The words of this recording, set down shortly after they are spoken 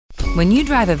When you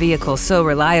drive a vehicle so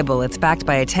reliable it's backed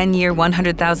by a 10-year,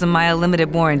 100,000-mile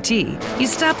limited warranty, you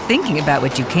stop thinking about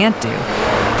what you can't do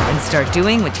and start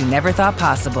doing what you never thought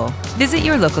possible. Visit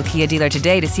your local Kia dealer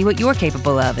today to see what you're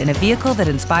capable of in a vehicle that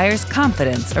inspires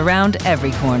confidence around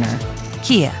every corner.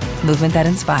 Kia, movement that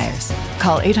inspires.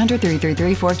 Call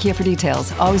 800-333-4KIA for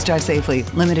details. Always drive safely.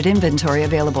 Limited inventory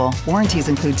available. Warranties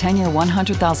include 10-year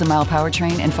 100,000-mile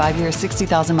powertrain and 5-year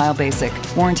 60,000-mile basic.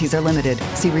 Warranties are limited.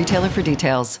 See retailer for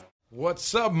details.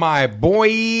 What's up, my boy?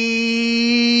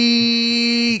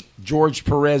 George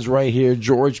Perez right here.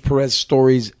 George Perez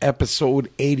Stories, episode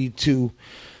 82.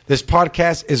 This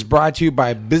podcast is brought to you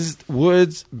by Biz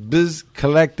Woods, Biz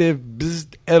Collective, Biz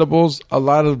Edibles, a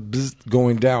lot of Biz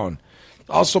going down.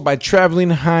 Also by Traveling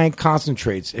High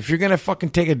Concentrates. If you're going to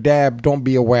fucking take a dab, don't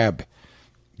be a wab.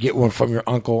 Get one from your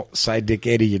uncle, side dick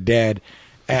Eddie, your dad,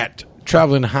 at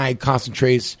Traveling High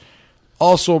Concentrates.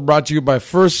 Also brought to you by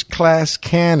First Class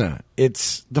Canna.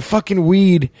 It's the fucking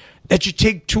weed that you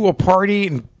take to a party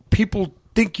and people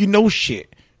think you know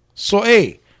shit. So,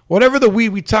 hey, whatever the weed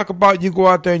we talk about, you go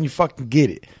out there and you fucking get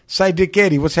it. Side dick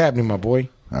Eddie, what's happening, my boy?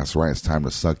 That's right. It's time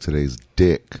to suck today's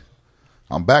dick.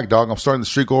 I'm back, dog. I'm starting the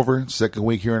streak over. Second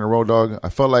week here in a row, dog. I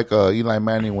felt like Eli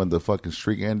Manning when the fucking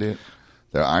streak ended.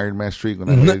 The Iron Man streak when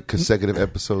I did consecutive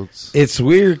episodes. It's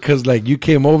weird because, like, you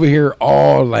came over here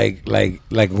all, like when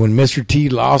Mr. T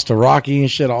lost to Rocky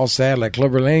and shit, all sad, like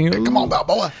Clubber Lang. Hey, come on,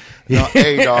 Balboa. No,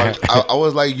 hey, dog. I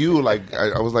was like you.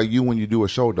 I was like you when you do a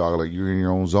show, dog. Like, you're in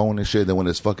your own zone and shit. Then when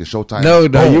it's fucking showtime. No,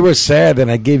 you were sad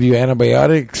and I gave you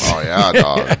antibiotics. Oh, yeah,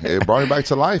 dog. It brought me back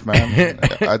to life, man.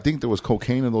 I think there was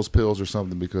cocaine in those pills or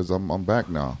something because I'm back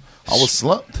now. I was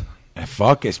slumped.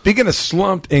 Fuck it. Speaking of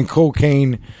slumped and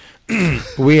cocaine,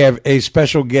 we have a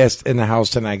special guest in the house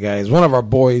tonight, guys. One of our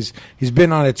boys. He's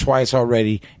been on it twice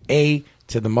already. A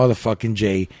to the motherfucking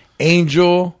J.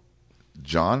 Angel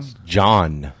John.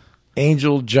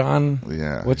 Angel John.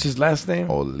 Yeah. What's his last name?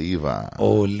 Oliva.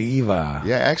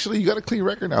 Yeah, actually, you got a clean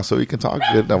record now, so you can talk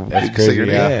good. That's you crazy. Say your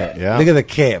name. Yeah. Look at the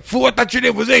cat. Fool, I thought your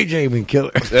name was AJ. We can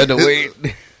kill her. Wait.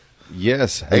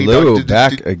 Yes. Hey, hello. dog,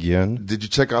 back again. Did you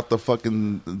check out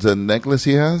the necklace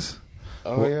he has?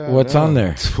 Oh, yeah. What's on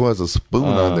there? It was a spoon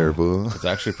on there, fool. It's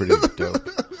actually pretty dope.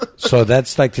 So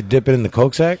that's like to dip it in the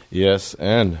Coke sack? Yes,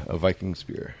 and a Viking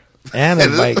spear. And a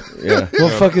Viking. Yeah. Well,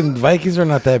 fucking Vikings are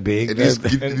not that big. And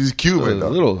he's Cuban, though.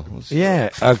 Little. Yeah,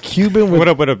 a Cuban with...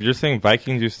 What up? You're saying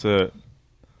Vikings used to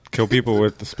kill people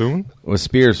with the spoon? With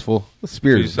spears, fool. With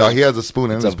spears. Dog, he has a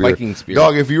spoon and It's a a spear. Viking spear.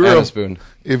 Dog, if you were And a spoon.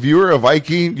 If you were a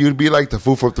Viking, you'd be like the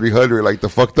fool from 300, like the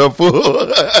fucked up fool.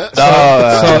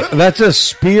 So that's a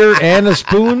spear and a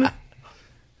spoon?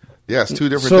 Yeah, it's two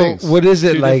different So things. what is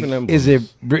it Two like? different Is it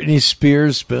Britney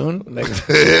Spears' spoon? Like, That's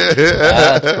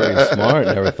pretty smart.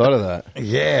 Never thought of that.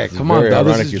 yeah, come on, very dog.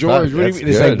 This ironic is you George. thought. What do you That's mean?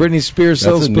 It's like good. Britney Spears That's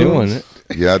sells a spoons. new one.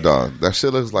 Yeah, dog. That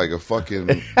shit looks like a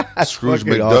fucking Scrooge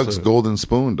fucking McDuck's awesome. golden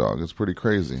spoon, dog. It's pretty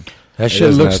crazy. That It shit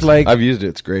is looks nice. like I've used it.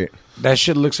 It's great. that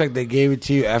shit looks like they gave it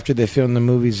to you after they filmed the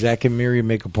movie Zack and Miri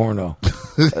Make a Porno.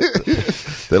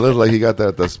 They look like he got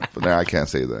that. Nah, I can't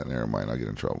say that. Never mind. I'll get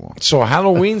in trouble. So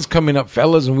Halloween's coming up,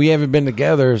 fellas, and we haven't been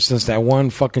together since that one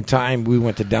fucking time we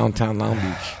went to downtown Long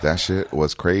Beach. That shit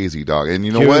was crazy, dog. And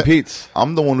you know Cuban what? Pete's.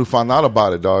 I'm the one who found out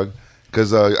about it, dog.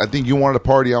 Because I think you wanted a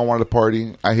party. I wanted a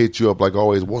party. I hit you up like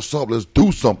always. What's up? Let's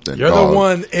do something. You're dog. the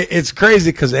one. It's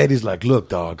crazy because Eddie's like, look,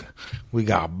 dog, we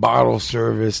got bottle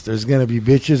service. There's going to be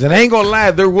bitches. And I ain't going to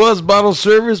lie, there was bottle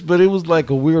service, but it was like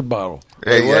a weird bottle.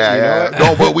 Hey, yeah.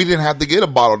 No, but we didn't have to get a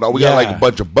bottle, dog. We got like a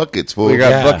bunch of buckets, fool. We got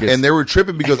Yeah. buckets. And they were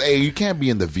tripping because, hey, you can't be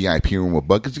in the VIP room with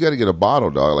buckets. You got to get a bottle,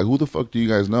 dog. Like, who the fuck do you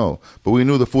guys know? But we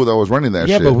knew the fool that was running that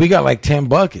Yeah, shit. but we got like 10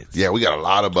 buckets. Yeah, we got a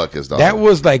lot of buckets, dog. That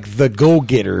was like the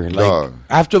go-getter. Like Dog.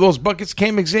 after those buckets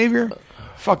came, Xavier,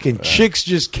 fucking chicks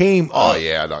just came Oh, up.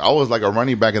 yeah, dog. I was like a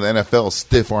running back in the NFL,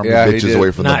 stiff-arming Yeah, he bitches did.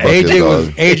 away from Nah, the buckets,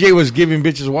 dog. AJ was giving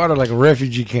bitches water like a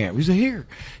refugee camp. He said, here.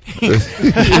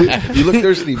 You look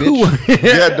thirsty, bitch.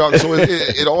 Yeah, dog. So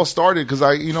it all started because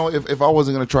if I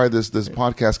wasn't gonna try this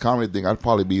podcast comedy thing, I'd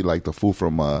probably be like the fool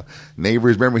from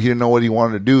Neighbors. Remember, he didn't know what he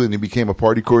wanted to do, and he became a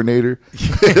party coordinator.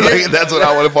 Like, that's what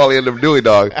I would probably end up doing,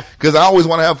 dog. Because I always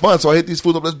want to have fun, so I hit these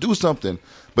fools up. Let's do something.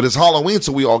 But it's Halloween,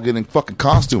 so we all get in fucking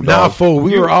costume, Nah, dog. fool,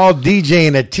 we were all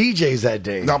DJing at TJ's that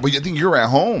day. No, but you think you're at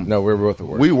home? No, we were both at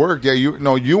work. We worked. Yeah, you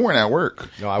weren't at work.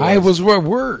 No, I was at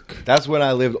work. That's when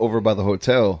I lived over by the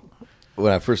hotel.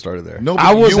 when I first started there. No,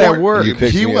 I was you at weren't- work. You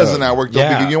picked He me wasn't up. at work though.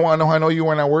 Yeah. Because you want to know how I know you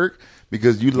weren't at work?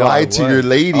 Because you No, I lied to was. your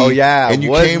lady. Oh yeah, I and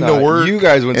you was came not. to work. You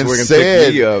guys went to and work and said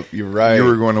picked me up. You're right. You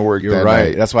were going to work. You're that right.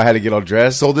 night. That's why I had to get all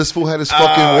dressed. So this fool had his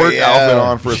fucking work yeah. outfit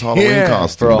on for his Halloween Yeah.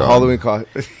 costume. for a dog. Halloween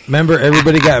costume. Remember,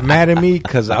 everybody got mad at me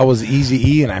because I was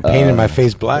Eazy-E and I painted my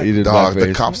face black. You did Dog, the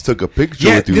blackface. cops took a picture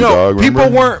Yeah, with you, you know, dog.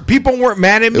 Remember? people weren't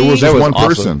mad at me. It was That just was one awesome.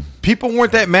 person. People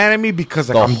weren't that mad at me because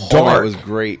like The I'm whole night dark. was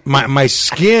great. My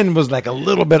skin was like a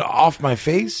little bit off my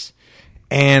face,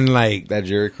 and like That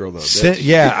Jerry curl though.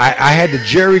 I had the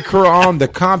Jerry curl on, the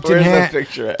Compton Where's that hat,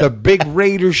 picture at? the big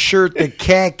Raider shirt, the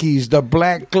khakis, the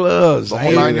black gloves, The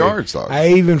whole 9 yards, dog. I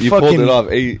even You fucking pulled it off.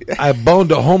 Hey, I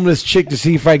boned a homeless chick to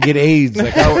see if I get AIDS.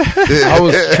 Like I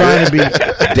was trying to be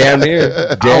damn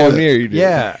near. Damn near you did.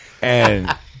 Yeah,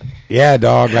 and yeah,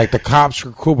 dog. Like the cops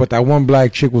were cool, but that one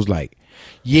black chick was like,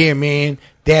 "Yeah, man,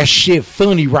 that shit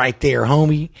funny right there,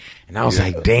 homie." And I was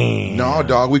like, "Damn." No,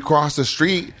 dog. We crossed the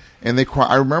street. And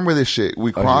I remember this shit.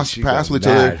 We crossed she paths got with each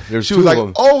other. mad. There's She two was like, of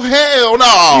them. "Oh hell no!"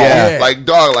 Yeah. Like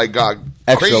dog, like got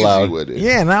Extra crazy loud. with it.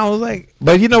 Yeah, and I was like,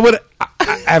 but you know what?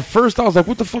 At first, I was like,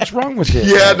 "What the fuck's wrong with you?"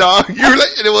 Yeah, dog. You were like,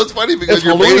 and it was funny because It's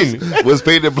your Halloween. face was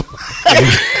painted black.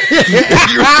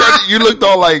 you looked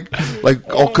all like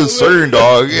all concerned,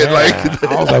 dog. And like,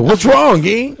 I was like, "What's wrong,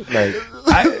 gang?" Like,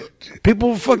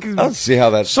 People fucking. I don't see how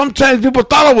that's. Sometimes people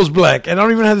thought I was black, and I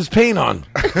don't even have this paint on.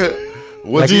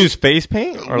 Would you use face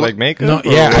paint or like makeup? No, or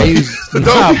yeah, what? I used. no,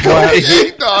 Nah, boy.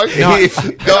 dog, No.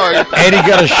 dog. Eddie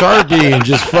got a Sharpie and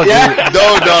just fucking.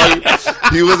 No,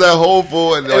 dog. He was at Whole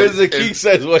Foods. And, It was a Keek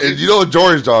says what. And you know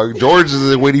George, dog. George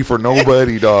isn't waiting for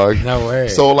nobody, dog. No way.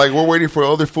 So like we're waiting for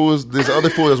other fools. This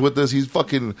other fool that's with us. He's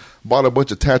fucking bought a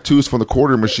bunch of tattoos from the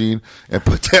quarter machine and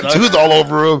put tattoos all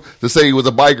over him to say he was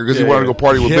a biker because he wanted to go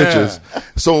party with Yeah. bitches.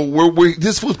 So we're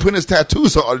this fool's putting his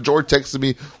tattoos on. George texted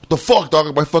me, "What the fuck,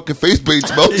 dog? My fucking face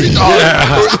paint's melting, dog.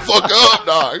 Hurry the fuck up,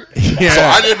 dog." Yeah. So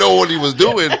I didn't know what he was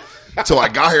doing. So I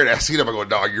got here and I seen him. I go,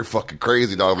 "Dog, you're fucking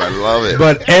crazy, dog. I love it."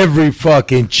 But every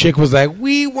fucking chick was like,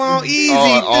 "We want easy."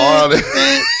 on it.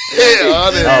 Yeah,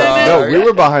 on it, No, dog. we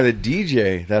were behind the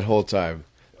DJ that whole time.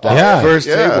 That Yeah. first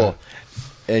Yeah. table.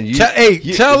 And you,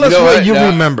 Tell us know what you Now-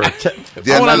 remember.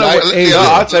 Yeah, I want to know what yeah, No, age.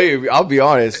 I'll tell you. I'll be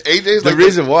honest. AJ's the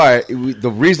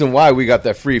like reason why we got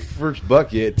that free first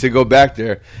bucket to go back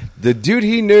there. The dude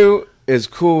he knew is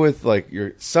cool with like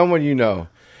someone you know,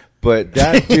 but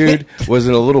that dude was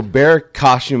in a little bear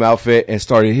costume outfit and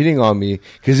started hitting on me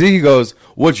because he goes,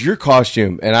 "What's your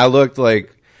costume?" And I looked like.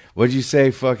 What'd you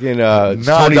say? Fucking Tony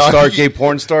dog, Stark, you- gay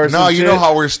porn star? or No, some you shit? know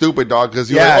how we're stupid, dog. Because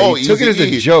Yeah, like, oh, he took it as a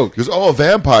Eazy-E. joke. He goes, "Oh, a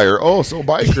vampire. Oh, so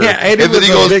biker." Yeah, Eddie and then was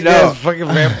he a goes, big no. ass fucking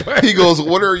vampire. he goes,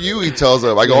 "What are you?" He tells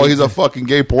her, like, "Oh, he's a fucking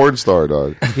gay porn star,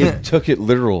 dog." He took it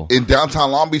literal. In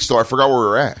downtown Long Beach, store. I forgot where we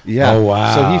were at. Yeah. Oh,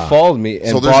 wow. So he followed me and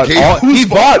So there's bought gay all. He foods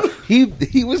bought.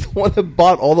 He was the one that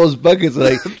bought all those buckets.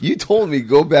 Like you told me,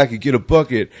 go back and get a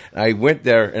bucket. And I went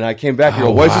there and I came back. And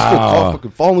Oh, why is this fool wow.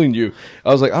 fucking following you? I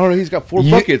was like, I don't know. He's got 4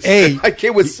 You- buckets. hey, I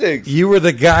came with 6. You were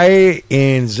the guy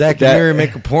in Zack That- and Mary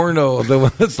Make a Porno. The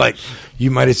one that's like, you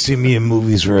might have seen me in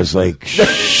movies where it's like,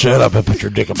 shut up and put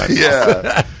your dick in my mouth.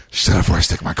 Yeah. Shut up before I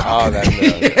stick my cock Oh, in that's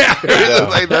it.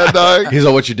 Like that, dog. He's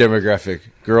like, what's your demographic?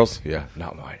 Girls? Yeah,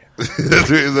 not mine. That's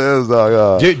what he says,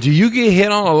 dog. Do you get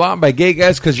hit on a lot by gay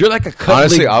guys? Because you're like a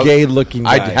cuddly, Honestly, gay-looking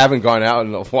guy. I haven't gone out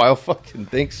in a while. Fucking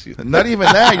thanks. Not even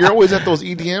that. You're always at those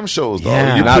EDM shows, dog.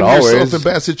 Yeah. You're Not putting yourself always. in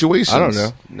bad situations. I don't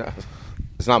know. No,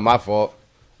 it's not my fault.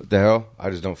 What the hell?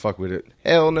 I just don't fuck with it.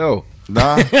 Hell no.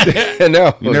 Nah.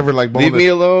 No. You never like boned leave me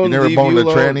alone. You never leave boned you a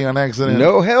alone. tranny on accident.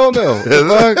 No, hell no. The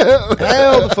fuck?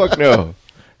 Hell the fuck no.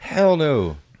 Hell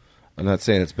no. I'm not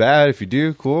saying it's bad. If you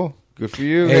do, cool. Good for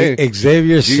you. Hey, Hey,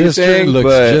 Xavier's do your sister thing, looks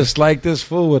but- just like this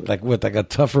fool with like a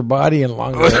tougher body and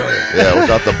longer hair. Yeah,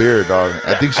 without the beard, dog.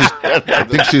 I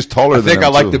think she's taller I than think him, I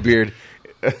like too. the beard.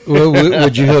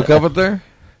 Would you hook up with her?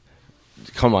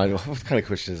 Come on. What kind of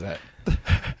question is that?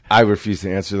 I refuse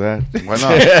to answer that. Why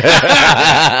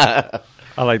not?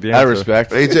 I like the I answer.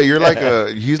 respect.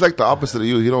 AJ, he's like the opposite of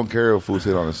you. He don't care if who's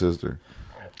hit on his sister.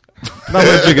 Not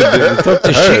much you can do. It's up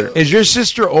to her. Is your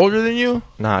sister older than you?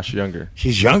 Nah, she's younger.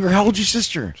 She's younger. How old's your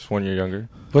sister? Just 1 year younger.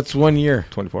 What's 1 year?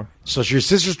 24. So your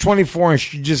sister's 24 and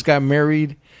she just got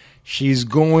married. She's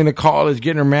going to college,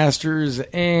 getting her master's,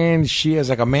 and she has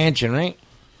like a mansion, right?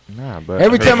 Nah, but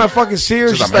Every time I fucking see her,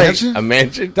 She's she's a like, mansion? A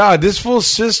mansion? dog, this fool's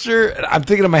sister, I'm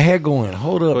thinking in my head going,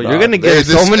 hold up, Well, dog. you're gonna Hey, get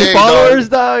this- so many hey, followers,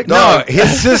 dog. No,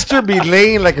 his sister be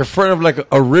laying like in front of like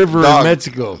a river Dog, in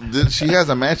Mexico. She has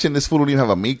a mansion. This fool don't even have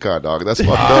a Mika, dog. That's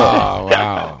fucked up. Oh,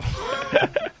 wow.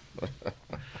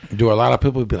 Do a lot of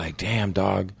people be like, damn,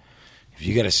 dog, if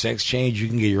you get a sex change, you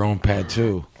can get your own pad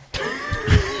too.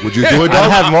 Would you do it,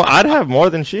 dog? I'd have more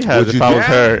than she has Would if you I do was it?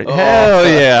 her. Oh, Hell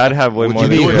yeah, I'd have way Would more you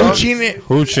than do she it, has. dog? Hooching it?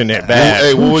 Hooching it bad.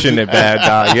 Hey, what would Hooching you- it bad,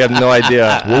 dog. You have no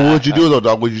idea. What would you do though,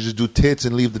 dog? Would you just do tits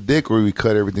and leave the dick, or would you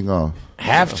cut everything off?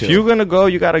 Have to. If you're gonna go,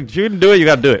 you gotta do it. You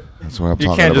gotta do it. That's what I'm You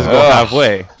talking can't just about. go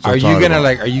halfway. Are you talking gonna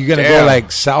about. Are you gonna Damn. go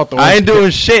like south? Or I ain't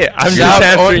doing shit. I'm just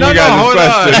answering you guys'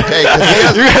 question. Hey,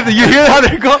 'cause he has- You hear how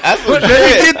they go? Let me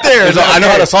get there. I know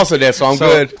how to salsa dance, so I'm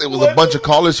good. It was a bunch of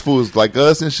college fools like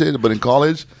us and shit, but in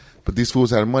college. But these fools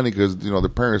had money because their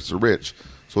parents are rich.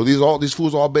 So these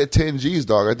fools all bet 10 G's,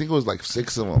 dog. I think it was like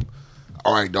 6 of them.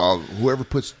 All right, dog. Whoever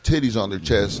puts titties on their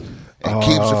chest and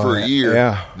keeps it for a year,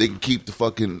 yeah. they can keep the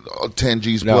fucking 10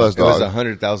 G's No, plus, it was dog.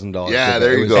 $100,000. Yeah,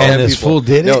 there you It was go. 10 And this people. fool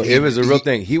did it? No, it was a real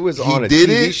thing. He was on a did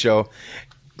TV it? show.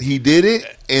 He did it,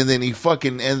 and then he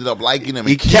fucking ended up liking him.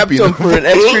 He and kept keeping him for an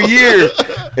extra year.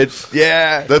 It's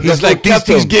He's like, these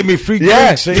things give me free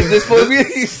Yeah, drinks. this fool.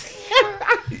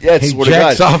 Yeah, He swear to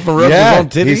jacks God. off and rubs yeah, his own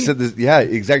titty? He said this. Yeah,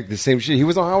 exactly the same shit. He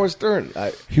was on Howard Stern.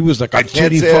 He was like, I can't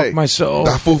titty say- fuck myself.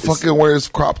 That fool fucking wears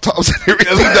crop tops and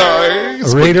everything, dog.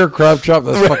 A Raider crop chop.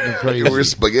 That's fucking He wears crazy.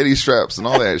 spaghetti straps and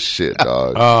all that shit,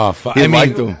 dog. Oh, fuck. He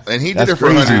liked them. And he did That's it for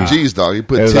crazy. 100 G's, dog. He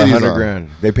put It was titties 100 on. grand.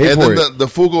 They paid and for then it. the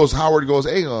fool goes, Howard goes,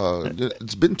 hey,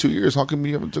 it's been 2 years. How come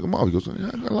you haven't took them off? He goes,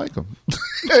 yeah, I like them.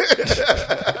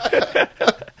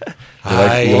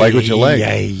 You like what you like.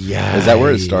 Yeah. Is that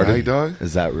where it started? Right, dog?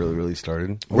 Is that really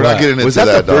started? We're not getting into Was that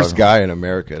that, the first dog. guy in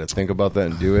America to think about that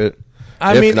and do it?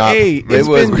 I If mean, not, hey, it it's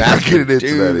was been- massive. We're not getting into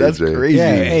Dude, that, that's AJ. crazy.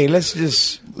 Yeah, hey, let's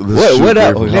just What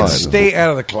up? let's stay out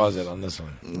of the closet on this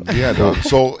one. Yeah, dog.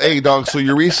 So, hey, dog. So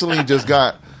you recently just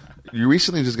got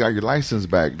your license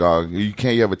back, dog. You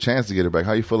have a chance to get it back.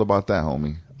 How you feel about that,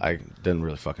 homie? I didn't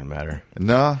really fucking matter.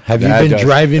 Nah. Have you That been does- It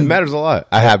driving? matters a lot.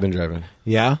 I have been driving,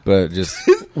 Yeah. but just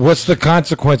What's the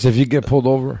consequence if you get pulled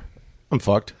over? I'm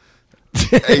fucked.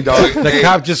 Hey, dog. The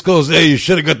cop just goes, "Hey, you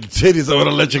should have got the titties. I would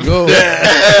have let you go."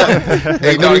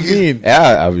 Hey, What dog. do you mean?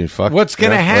 Yeah, I mean, fuck. What's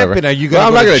gonna yeah, happen? whatever. Are you Well, gonna?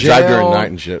 I'm go not to gonna drive jail? during night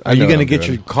and shit. I Are you know gonna I'm get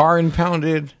doing. your car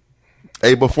impounded?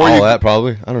 Hey, before all you that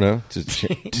probably? I don't know.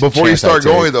 before you start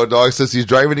going though, dog, since he's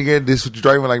driving again, this was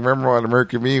driving like remember on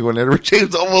American Me when Edward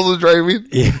James almost was driving.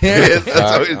 Yeah. Yes, that's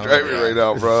how he's driving right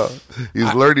now, bro.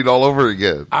 He's learning all over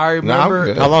again. I No, I'm remember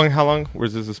good. How long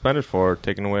was it suspended for?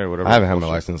 Taken away or whatever? I haven't had my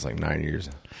license in like 9 years.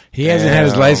 he hasn't had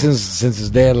his Damn. license since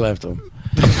his dad left him.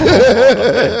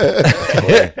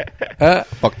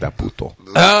 Fuck that puto.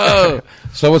 Oh,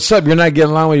 so what's up? You're not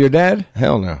getting along with your dad?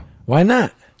 Hell no. Why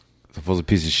not? The fool's a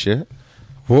piece of shit.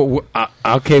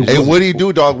 Okay. Hey, what do you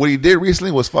do, dog? What he did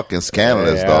recently was fucking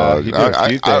scandalous, Yeah, dog. he did a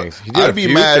few things. He did I'd a be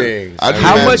few mad. things. I'd be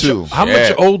how mad much? too. How much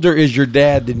Shit. older is your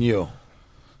dad than you?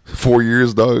 4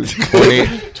 years, dog.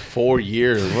 4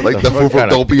 years. What Like the fool fuck from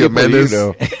kind of Don't Be a people you Menace.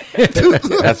 know?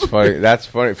 That's funny. That's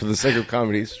funny. For the sake of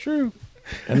comedy, it's true.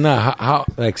 And no, how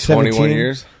like 17? 21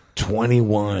 years.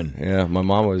 21. Yeah, my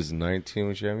mom was 19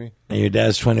 when she had me. And your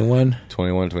dad's 21.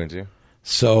 21, 22.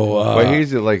 So, But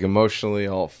he's like emotionally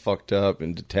all fucked up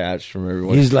and detached from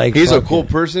everyone. He's like he's a fucking- cool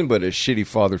person, but a shitty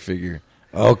father figure.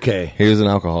 okay. He was an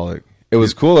alcoholic. It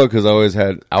was cool though because I always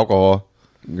had alcohol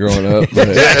growing up. But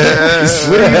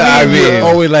I mean,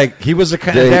 Oh, like he was the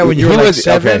kind of dad when you were he like was-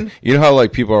 7. okay, you know how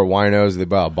like people are winos? They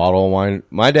buy a bottle of wine.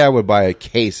 My dad would buy a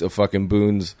case of fucking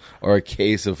Boone's or a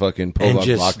case of fucking And Povok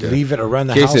just vodka. leave it around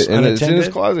the Case house it, and it's in his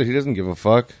unattended? closet. He doesn't give a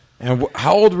fuck. And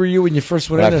how old were you when you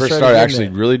first went When in I and first started started doing actually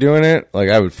that? really doing it,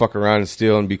 like I would fuck around and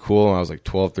steal and be cool when I was like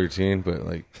 12, 13. But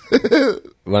like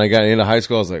when I got into high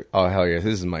school, I was like, oh, hell yeah,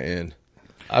 this is my end.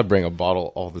 I'd bring a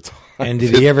bottle all the time. And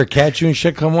did he ever catch you and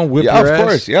shit? Come on, whip Yeah, your of ass?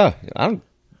 course. Yeah. I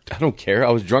don't care. I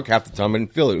was drunk half the time. I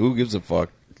didn't feel it. Who gives a fuck?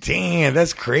 Damn,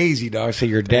 that's crazy, dog. So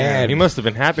your dad. He must have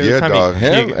been happy Yeah, every time, dog.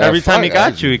 every time he fuck,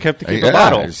 got you. He kept to keep Yeah, a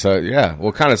bottle. So yeah,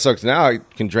 well, kind of sucks now. I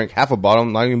can drink half a bottle.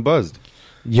 I'm not even buzzed.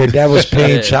 Your dad was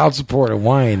paying child support and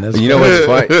wine. That's You know what's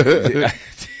funny?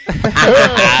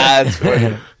 That's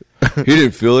funny. He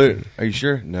didn't feel it. Are you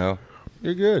sure? No.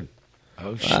 You're good.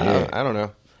 Oh shit. I don't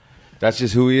know. That's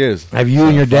just who he is. Have you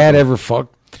and your dad ever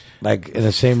fucked like in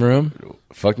the same room?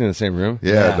 Fucked in the same room?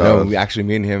 Yeah, No, dog. we actually,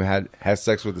 me and him had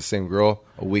sex with the same girl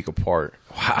a week apart.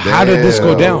 How did this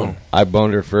go down? I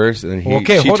boned her first, and then he.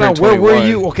 Okay, she hold on. turned Where were 21.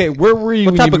 you? Okay, where were you?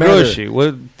 What when type you of met girl her? is she?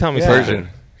 Tell me Yeah. something. Persian.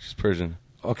 She's Persian.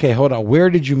 Okay, hold on. Where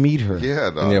did you meet her? Yeah,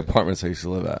 In the dog. apartments I used to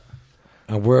live at.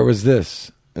 And where was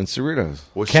this? In Cerritos.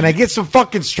 Can I get some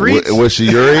fucking streets? Was she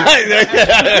your age?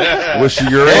 Was she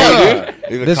your age?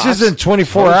 This isn't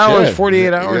 24 Oh, hours, shit.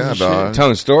 48 hours. Yeah, and dog. shit.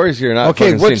 Telling stories here, not Okay,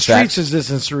 fucking what seeing streets facts. is this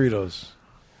in Cerritos?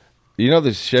 You know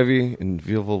the Chevy and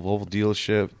Volvo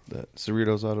dealership, that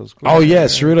Cerritos Auto Square? Oh, yeah,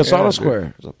 Cerritos Auto dude. Square.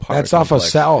 There's a park That's off of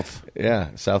complex. South. Yeah,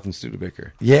 South and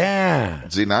Studebaker. Yeah.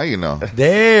 See, now you know.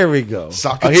 There we go.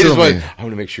 Sock Oh, it he to just went, me. I'm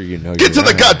going to make sure you know. Get to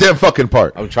the goddamn fucking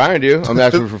part. I'm trying to. I'm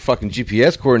asking for fucking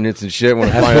GPS coordinates and shit when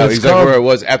I That's find what out it's exactly called. where I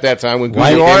was at that time when Google Why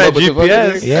came you are up at with the fucking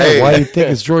GPS? thing. Yeah, Hey. why do you think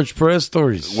it's George Perez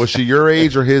stories? Was she your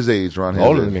age or his age, Ron? His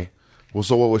Older age? than me. Well,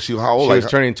 so what was she? How old? She was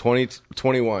Like, turning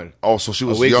 21. oh, so she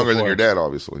was a week younger than before. your dad,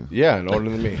 obviously. Yeah, and older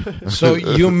than me. So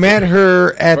you met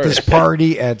her at this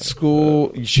party at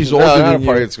school. She's older No, not than a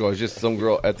party you. at school. It's just some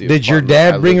girl at the Did your apartment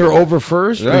I dad bring lived her in. over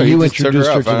first, No, or he you just took introduced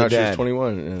her her out, to found the out she was dad?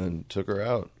 21, and then took her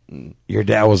out. And Your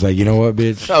dad was like, you know what,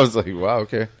 bitch? I was like, wow,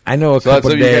 okay. I know a So that's couple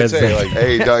what you can dads. say. that- Like,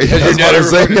 Hey, dog, has your that's dad what I'm ever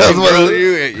saying. fucking That's what grilled I'm-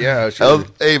 you? Yeah, sure.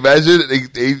 Hey, imagine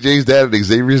AJ's dad and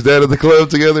Xavier's dad at the club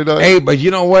together, dog. Hey, but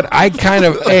you know what? I kind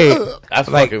of That's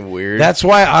like, fucking weird. That's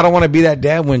why I don't want to be that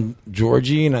dad when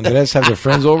Georgie and Andres have their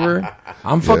friends over.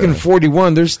 I'm fucking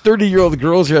 41. There's 30-year-old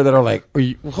girls here that are like,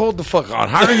 hold the fuck on.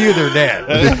 How are you their dad?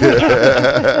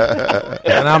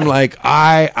 And I'm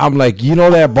like, you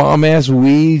know that bomb ass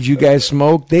weed you guys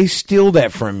smoke? They steal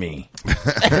that from me.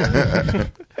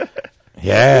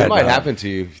 Yeah, it might dog. happen to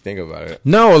you if you think about it.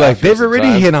 No, like After they've some already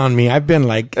time. hit on me. I've been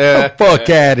like, get the fuck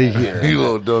out of here. You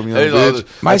little dumb young Hey,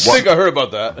 bitch. My I think I heard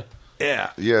about that.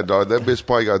 Yeah. Yeah, dog. That bitch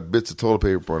probably got bits of toilet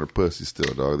paper on her pussy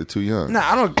still, dog. They're too young.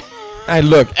 Nah, I don't. Hey,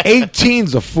 look,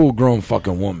 18's a full-grown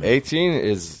fucking woman. 18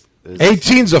 is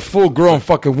 18's a full-grown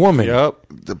fucking woman. Yup.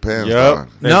 Depends, Yup. dog.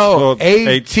 No, It's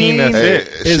 18 that's Hey, it.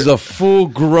 is a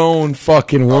full-grown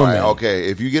fucking All woman. right, okay.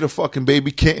 If you get a fucking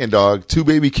baby kitten, dog, 2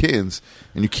 baby kittens,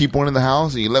 and you keep one in the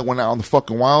house and you let one out in the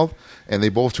fucking wild, and they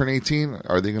both turn 18,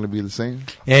 are they going to be the same?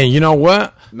 And you know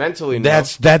what? mentally no.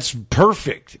 That's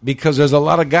perfect because there's a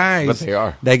lot of guys But they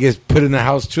are. that get put in the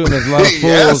house too, and there's a lot of fools.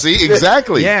 Yeah, see,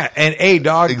 exactly. Yeah, and hey,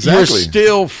 dog, Exactly. you're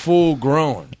still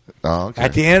full-grown. Oh, okay.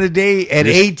 At the end of the day, at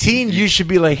 18, you should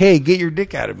be like, hey, get your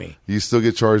dick out of me. You still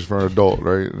get charged for an adult,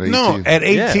 right? At 18. No, at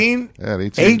 18, Yeah, at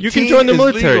 18. You can join the is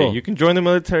military. legal. You can join the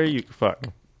military. You can fuck.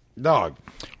 Dog,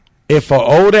 if an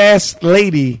old ass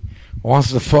lady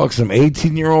wants to fuck some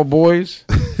 18-year-old boys,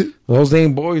 those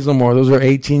ain't boys no more. Those are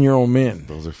 18-year-old men.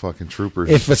 Those are fucking troopers.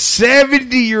 If a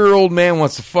 70-year-old man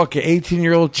wants to fuck an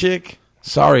 18-year-old chick,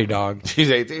 sorry, dog.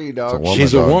 She's 18, dog. woman,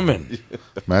 She's a dog. woman.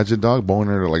 Imagine, dog,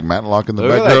 boning her like Matlock in the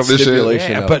Look at background. that This shit.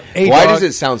 stipulation. Yeah, though. but, hey, why dog- does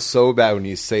it sound so bad when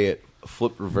you say it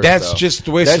flip reverse? That's though? just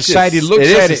the way That's society just- looks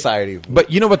it is at it. society. But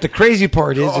you know what the crazy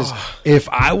part is if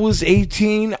I was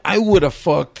 18, I would have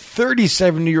fucked 30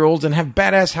 70-year-olds and have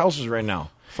badass houses right now.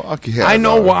 Fuck yeah. I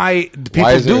know dog. why people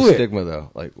why is there do a it. stigma though?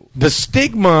 Like, The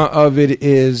stigma of it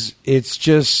is it's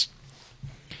just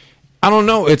I don't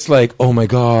know. It's like, oh my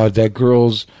God, that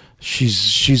girl's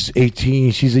she's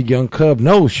 18, she's a young cub.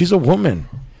 No, she's a woman.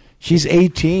 She's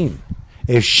 18.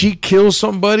 If she kills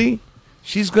somebody,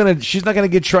 she's not gonna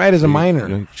get tried as a minor.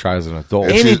 you know, try as an adult.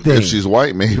 If she's, anything. if she's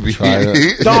white, maybe. Try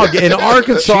it. Dog, in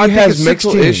Arkansas, I She think has it's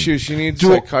mental 16. issues. She needs Do-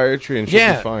 psychiatry, and she'll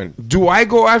Yeah. be fine. Do I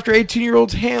go after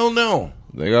 18-year-olds? Hell no.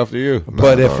 They go after you.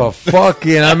 But if a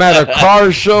fucking I'm at a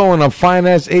car show and a fine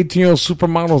ass 18-year-old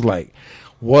supermodel's like,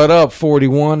 "What up,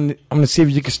 41? I'm gonna see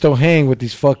if you can still hang with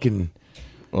these fucking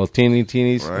Little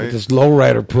teenies. Right. this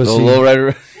lowrider pussy." The low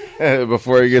rider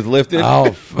before he gets lifted.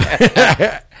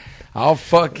 I'll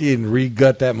fucking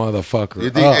re-gut that motherfucker. You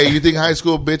think, up. hey, you think high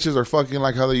school bitches are fucking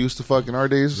like how they used to fuck in our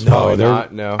days? No, Probably they're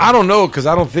not, no. I don't know because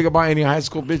I don't think about any high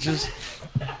school bitches.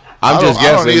 I'm just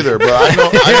I don't guessing. either, but I know.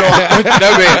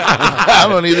 No, man. I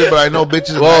don't either, but I know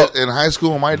bitches Well- in high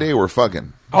school in my day were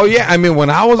fucking. Oh yeah, I mean when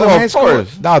I was in Oh, high of school,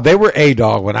 course. no, they were a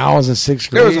dog. When I was in sixth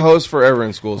grade, There was a host forever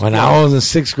in schools. when I was in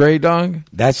sixth grade, dog,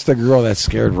 that's the girl that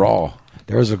scared Raw.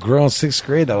 There was a girl in sixth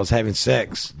grade that was having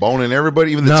sex. Boning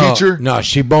everybody, even the teacher. No,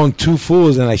 she boned 2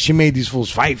 fools and like she made these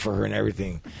fools fight for her and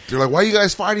everything. They're like, "Why you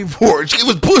guys fighting for it? She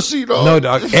was pussy, dog." No,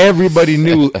 dog. Everybody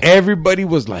knew. Everybody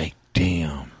was like,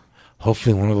 "Damn."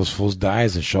 Hopefully, one of those fools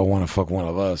dies and she'll want to fuck one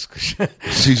of us.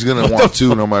 She's gonna want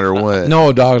to, no matter what.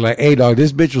 No, dog. Like, hey, dog.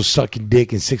 This bitch was sucking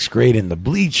dick in sixth grade in the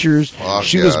bleachers. Fuck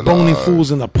She yeah, was boning dog.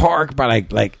 fools in the park, by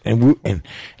and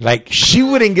she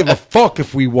wouldn't give a fuck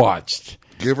if we watched.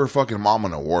 Give her fucking mom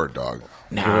an award, dog.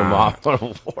 Her mom.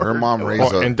 Her mom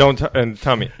raised And up. and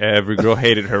tell me, every girl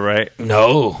hated her, right?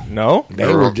 No. No. They They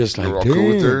were were all- just they like, were all cool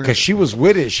with her? because she was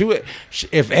with it.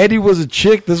 If Eddie was a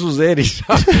chick, this was Eddie.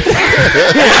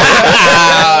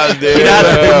 You'd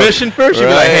ask permission first. You'd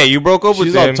be like, Right. "Hey, you broke up with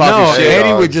She's all him." talking No, shit, Eddie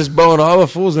dog. would just bone all the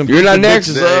fools and You're beat not the next,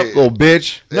 bitches They- up. little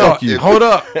bitch. No, Fuck you. hold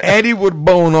up. Eddie would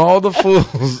bone all the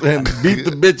fools and beat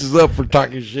the bitches up for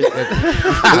talking shit.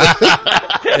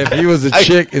 if he was a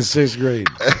chick in 6th grade.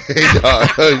 Hey,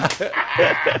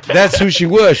 dog. That's who she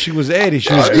was. She was Eddie.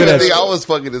 She was I good didn't at. think I was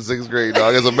fucking in 6th grade,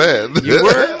 dog, as a man. You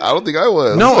were? I don't think I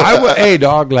was. No, I was. Hey,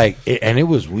 dog. Like, and it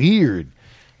was weird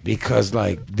because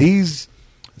like these.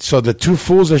 So the two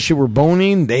fools that she were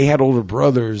boning, they had older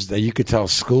brothers that you could tell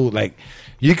school. Like,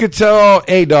 you could tell,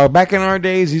 hey, dog, back in our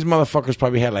days, these motherfuckers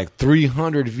probably had like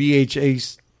 300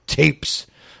 VHS tapes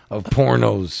of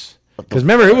pornos. Because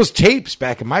remember, it was tapes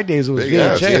back in my days. It was Big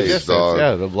ass VHS. tapes, dog.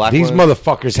 Yeah, the black These one.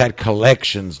 motherfuckers had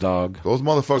collections, dog. Those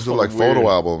motherfuckers were like weird. photo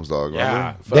albums, dog.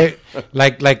 Yeah, remember? they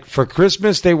like for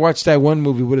Christmas they watched that one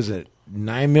movie. What is it?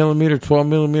 9mm,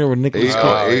 12mm with Nicolas Cage.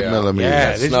 8 yeah. millimeters.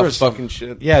 Yeah, these Snuff were some, fucking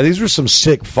shit. yeah, these were some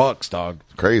sick fucks, dog.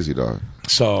 Crazy, dog.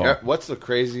 So Yeah, what's the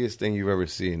craziest thing you've ever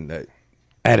seen that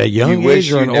at a young you wish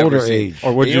age or you'd an never older seen? age,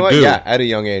 Or what'd know you what? do? Yeah, at a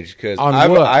young age because On I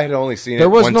what? had only seen There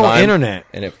it was one no time, internet.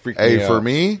 and it freaked me Hey, out. for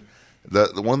me, the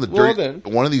one of the Well, dirty,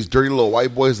 then. one of these dirty little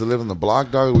white boys that live on the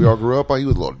block, dog. We all grew up on. He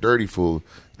was a little dirty fool.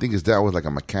 I think his dad was like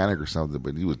a mechanic or something,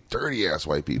 but he was dirty ass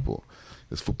white people.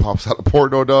 This fool pops out a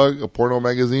porno, dog, a porno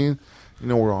magazine. You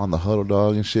know, we're on the huddle,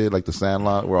 dog, and shit, like the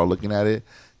Sandlot. We're all looking at it,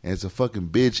 and it's a fucking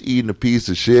bitch eating a piece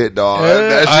of shit, dog.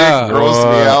 That shit grossed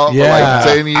me out yeah. for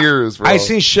like 10 years, bro. I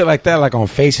seen shit like that, like on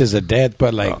Faces of Death,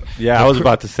 but like Yeah, I was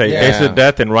about to say Yeah. Face of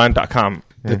Death and Run.com.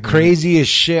 the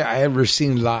craziest shit I ever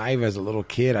seen live as a little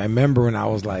kid. I remember when I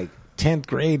was like 10th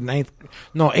grade,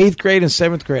 8th grade and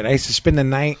 7th grade. I used to spend the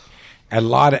night a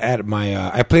lot at my.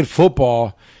 I played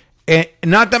football, and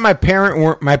not that my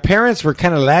parents were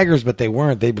kind of laggers, but they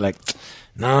weren't. They'd be like,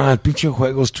 "Nah, pinche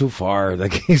juego's too far.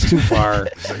 Like he's too far.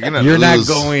 You're not lose.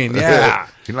 going." Yeah.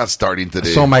 You're not starting today.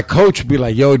 So my coach would be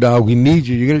like, "Yo, dog, we need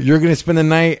you. You're gonna spend the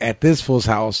night at this fool's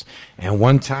house." And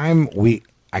one time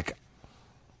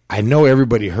I know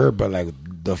everybody heard, but like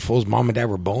the fool's mom and dad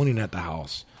were boning at the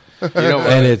house. You know what?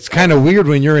 And it's kind of weird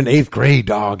when you're in 8th grade,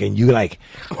 dog, and you like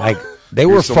they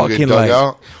were someone get fucking dug like,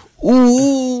 out?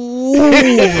 ooh,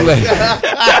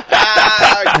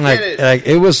 like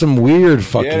it was some weird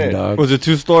fucking dog. Was it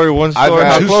 2-story, 1 I've story?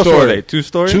 had How two close were story. they?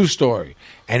 2-story? 2-story,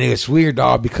 and it's weird,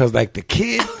 dog, because like the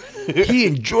kid, he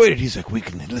enjoyed it. He's like, we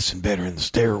can listen better in the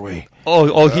stairway.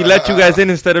 Oh, he let you guys in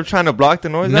instead of trying to block the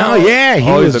noise No, out? yeah, he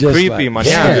oh, was he's a just creepy, like- my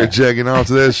yeah. yeah. They're jacking out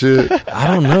to that shit. I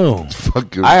don't know.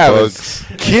 Fucking I have a- bugs.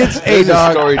 Kids, There's hey, a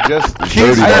dog. story just.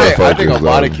 Dirty I think a motherfuckers,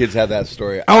 lot of dog. kids have that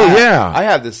story. Oh, I- yeah. I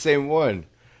have the same one.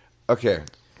 Okay,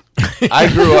 I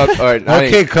grew up. All right,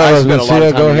 Okay, I Carlos, spent a let's lot see of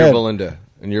it. time Go in ahead. Yorba Linda.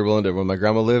 In Yorba Linda, where my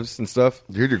grandma lives and stuff.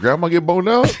 You heard your grandma get boned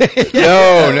out?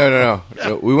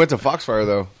 No. We went to Foxfire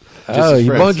though. Just Oh, as you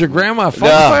friends. boned your grandma? No.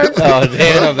 Foxfire? Oh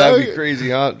damn, that'd be crazy,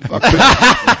 huh?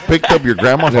 Picked up your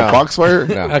grandma from No. Foxfire?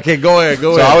 No. Okay, go ahead.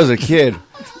 Go So ahead. I was a kid,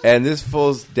 and this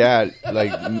fool's dad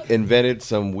like invented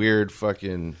some weird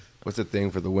fucking what's the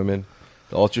thing for the women,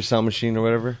 the ultrasound machine or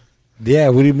whatever. Yeah,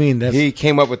 what do you mean? That's He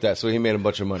came up with that, so he made a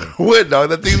bunch of money. What, dog?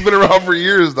 That thing's been around for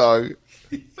years, dog.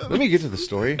 Let me get to the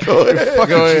story. Fucking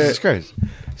Jesus Christ.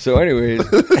 So, anyways,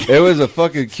 it was a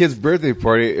fucking kid's birthday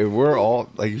party, and we're all,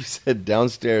 like you said,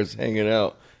 downstairs hanging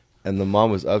out, and the mom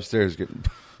was upstairs getting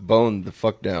boned the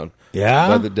fuck down. Yeah?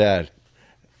 By the dad.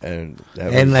 And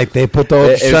that and was, like they put the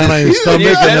ultrasound on your you stomach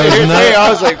said and there was it, nothing. I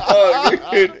was like,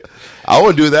 oh, dude. I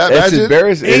would do that. It's Imagine.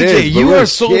 embarrassing. It AJ, is, but you we're are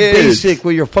so kids. basic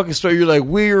with your fucking story. You're like,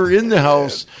 we were in the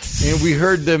house and we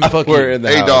heard them fucking. We're in the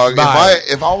Hey, house. dog, Bye.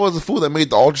 if I was a fool that made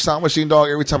the ultrasound machine, dog,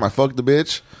 every time I fucked the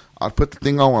bitch, I'd put the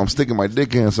thing on when I'm sticking my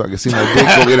dick in so I can see my dick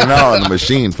go in and out on the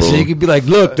machine, fool. So you could be like,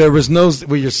 look, there was no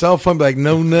with your cell phone, be like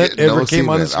no nut Yeah, ever no came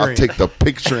on the semen. screen. I'll take the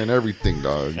picture and everything,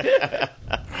 dog.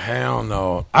 Hell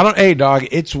no. I don't. Hey, dog,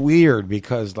 it's weird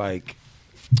because like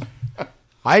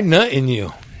I nut in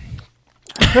you.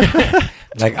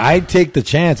 Like I take the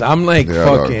chance. I'm like Yeah,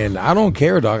 dog. fucking. I don't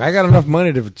care, dog. I got enough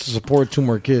money to support 2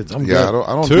 more kids. I'm Yeah, good.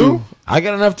 I don't Two? do. I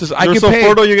got enough to. I You're can so pay.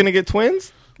 fertile, you're going to get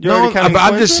twins? You're No, already counting I'm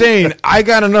twins just in? saying. I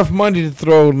got enough money to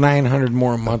throw 900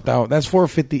 more a month out. That's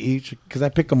 $450 each because I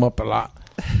pick them up a lot.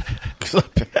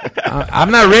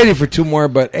 I'm not ready for 2 more,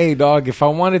 but hey, dog, if I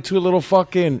wanted 2 little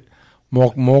fucking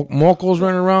mocos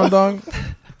running around, dog.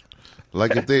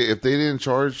 Like if they didn't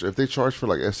charge, if they charge for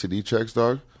like STD checks,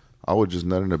 dog, I would just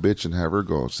nut in a bitch and have her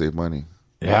go save money.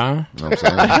 Yeah, You know what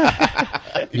I'm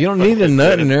saying? you don't need a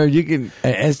nut in there. You can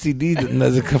an STD that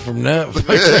doesn't come from nut.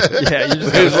 Yeah, you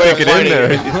just got to stick it in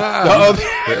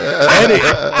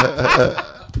there.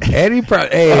 Eddie,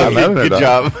 hey, Good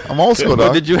job. I'm old school,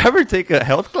 dog. Did you ever take a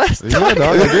health class? Yeah, dog,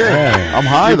 I did. I'm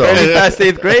high though. Barely past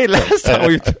 8th grade last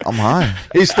time. I'm high.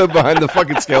 He stood behind the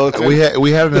fucking skeleton. We had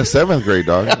it in the 7th grade,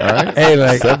 dog. All right. hey,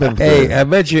 like, 7th hey, grade. I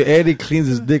bet you Eddie cleans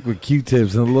his dick with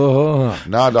Q-tips and a little.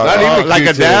 Nah, dog. Not even like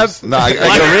a dab? Nah, Like a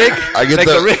rig? I get Like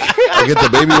the a rig? I get the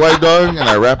baby wipe, dog, and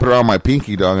I wrap it around my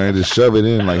pinky, dog, and I just shove it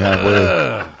in like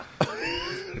halfway.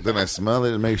 Then I smell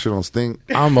it and make sure it don't stink.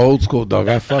 I'm old school, dog.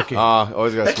 I fucking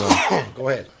Always got to smell. go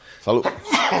ahead. Salud.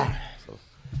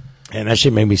 And that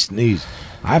shit made me sneeze.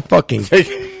 I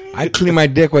clean my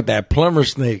dick with that plumber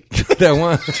snake. That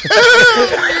one.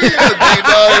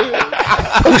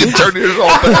 You turn yours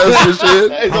all fast and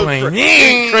shit. I'm like,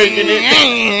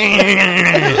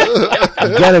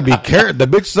 you gotta be careful. The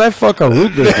bitches I fuck are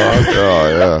ruthless, dog. Oh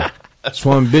yeah. That's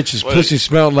one bitch's pussy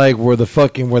smelled like where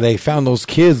they found those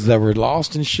kids that were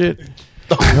lost and shit.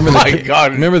 Remember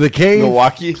God. Remember the cave?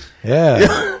 Milwaukee.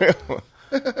 Yeah.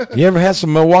 You ever had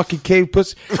some Milwaukee cave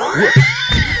pussy?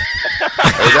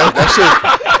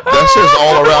 That shit's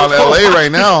all around LA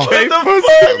right now.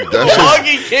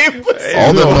 Milwaukee came.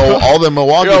 All the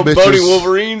Milwaukee Bodie bitches.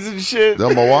 Wolverines and shit. The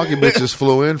Milwaukee bitches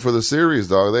flew in for the series,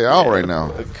 dog. They out right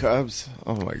now. The Cubs.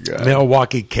 Oh my god.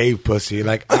 Milwaukee cave pussy.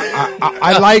 Like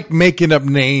I like making up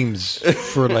names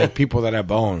for like people that I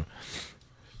bone.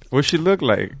 What she look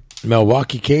like?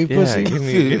 Milwaukee cave pussy. give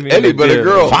me Any an but a idea.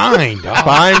 girl. Fine, dog.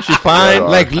 Fine, she fine.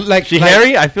 Like She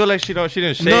hairy? I feel like she didn't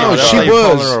shave. No, That's she why you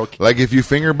call was. her okay. Like if you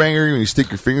finger bang her and you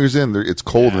stick your fingers in, it's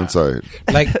cold inside.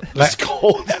 like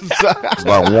Cold inside. It's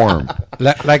not warm.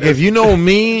 like if you know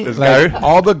me, like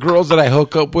all the girls that I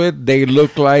hook up with, they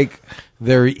look like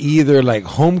they're either like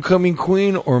homecoming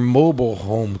queen or mobile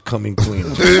homecoming queen.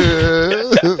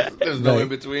 There's no in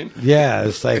between. Yeah,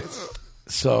 it's like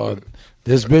so.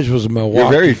 This bitch was a Milwaukee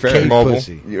You're very fair cave mobile.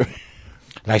 pussy.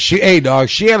 Like she had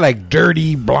like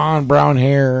dirty blonde brown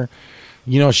hair.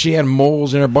 You know, she had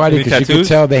moles in her body Any because you could tattoos?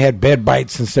 tell they had bed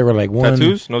bites since they were like one.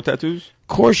 Tattoos? No tattoos? Of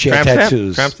course, she had Tramp stamp?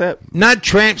 tattoos. Tramp stamp? Not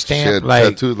tramp She stamp. had Like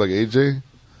tattoos like AJ.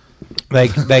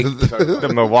 like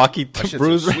The Milwaukee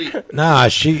bruiser? nah.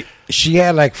 She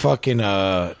had like fucking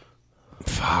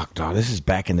fuck, dog. This is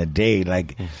back in the day.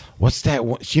 Like, what's that?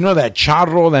 One? You know that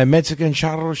charro, that Mexican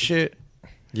charro shit.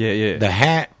 Yeah. The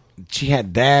hat. She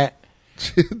had that.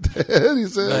 He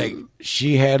said, Like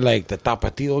she had like the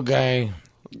Tapatio guy.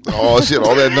 "Oh shit,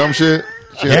 all that dumb shit."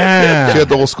 She Yeah. she had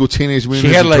the old school Teenage Mutant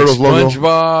She had Ninja like Turtles logo.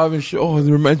 SpongeBob and shit. Oh, it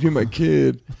reminds me of my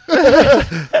kid.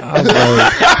 I was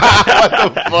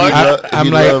like, I'm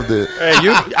He like- loved it.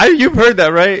 Hey, you've heard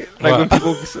that, right? Like when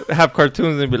What? people have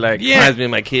cartoons and be like, Yeah. reminds me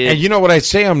of my kid. and you know what I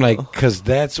say? I'm like, because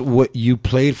that's what you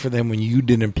played for them when you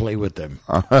didn't play with them.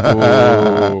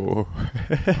 Oh.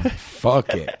 Fuck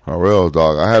it. Oh, real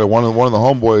dog. I had one of the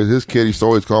homeboys. His kid used to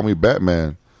always call me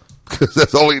Batman. Because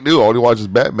that's all he knew. All he watched is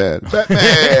Batman.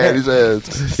 Batman. He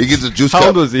says he gets a juice How cup.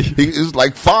 old was he? He's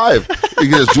like 5. He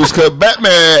gets a juice cup.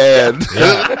 Batman.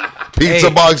 Pizza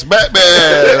Hey. box.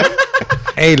 Batman.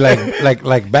 Hey,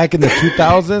 like back in the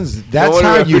 2000s, that's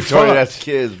how you fuck. That's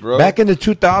kids, bro. Back in the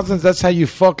 2000s, that's how you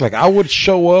fuck. Like I would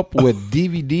show up with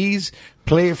DVDs,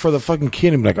 play it for the fucking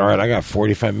kid, and be like, all right, I got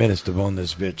 45 minutes to bone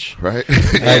this bitch. Right.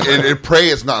 and pray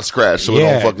it's not scratched so it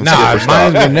Yeah, don't fucking nah, skip or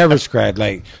mine stop. would never scratch.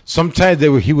 Like sometimes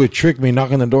he would trick me,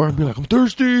 knock on the door, and be like, "I'm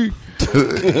thirsty."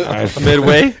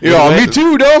 Midway? me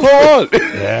too, dog. Hold on.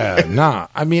 Yeah, nah.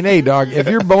 I mean, hey, dog, if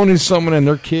you're boning someone and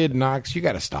their kid knocks, you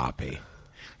got to stop it.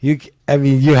 You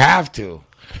have to.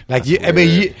 Like,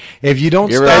 if you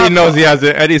don't stop, Eddie knows he has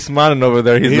it. Eddie's smiling over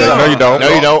there. He's like, no, you don't. No,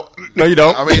 you don't. No, you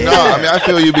don't. I mean, no. I mean, I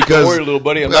feel you because Don't worry, little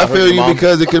buddy, I'm I not feel hurting you Mom.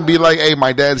 because it could be like, hey,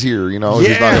 my dad's here. You know, he's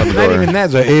knocking yeah, on the not door. even that.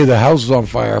 So, hey, the house is on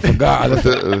fire. I forgot.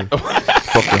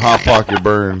 Fucking hot pocket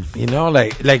burn. You know,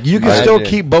 like you can I still did.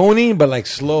 keep boning, but like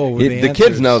slow. with The answers.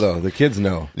 kids know, though. The kids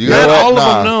know. You Not gotta- all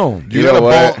of them know. You You gotta know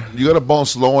what? bone. You gotta bone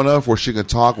slow enough where she can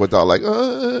talk without like.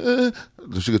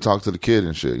 She can talk to the kid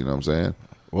and shit. You know what I'm saying?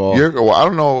 Well, I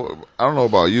don't know. I don't know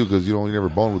about you because you never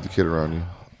boned with the kid around you.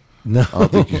 No. I don't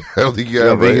think you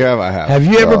have. I think you have. I have. Have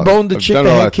you ever boned the I've chick done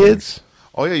that all had that kids?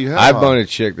 Oh yeah, you have. I've boned a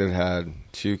chick that had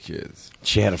 2 kids.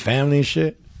 She had a family and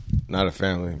shit. Not a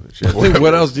family, but she had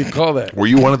What else do you call that? Were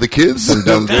you one of the kids?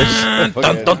 Dun, dun,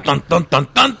 dun, dun, dun, dun,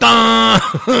 dun, dun.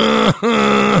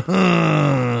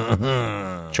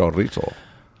 chorizo.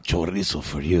 Chorizo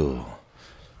for you.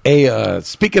 Hey,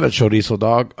 speaking of chorizo,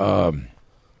 dog,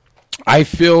 I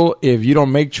feel if you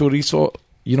don't make chorizo,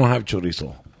 you don't have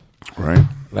chorizo. Right.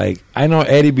 Like, I know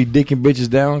Eddie be dicking bitches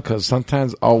down because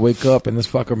sometimes I'll wake up and this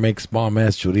fucker makes bomb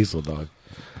ass chorizo, dog.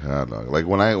 Yeah, dog. Like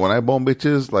when I bone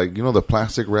bitches, like you know the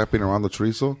plastic wrapping around the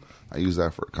chorizo, I use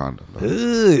that for a condom. Dog.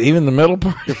 Even the middle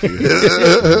part.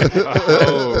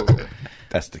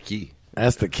 That's the key.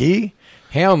 That's the key?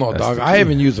 Hell no, dog. I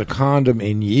haven't used a condom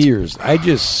in years. I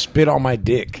just spit on my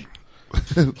dick.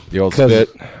 The old 'Cause spit.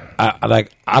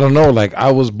 I don't know. Like,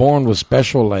 I was born with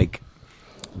special, like,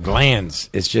 glands.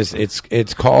 It's just,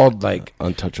 it's called, like,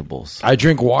 Untouchables. I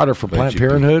drink water for Planned GP.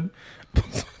 Parenthood.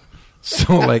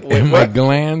 So like in my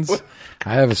glands,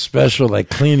 I have a special like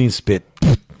cleaning spit.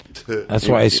 That's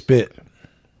why I spit.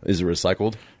 Is it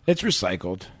recycled? It's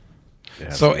recycled.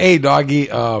 Yeah, So hey, doggy.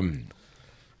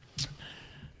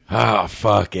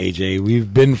 Fuck, AJ.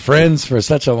 We've been friends for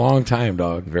such a long time,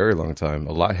 dog. very long time.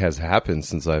 A lot has happened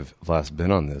since I've last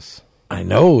been on this. I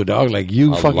know, dog. Like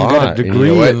you A fucking lot. got a And you degree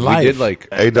know what? in life. We did like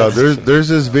Hey, dog, there's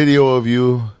this video of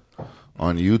you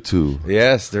on YouTube.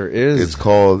 yes, there is. It's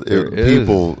called There is.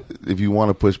 people. If you want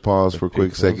to push pause for a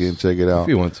quick second, check it out. If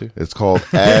you want to. It's called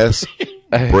Ass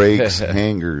Breaks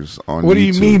Hangers on What do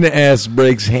you YouTube. mean the ass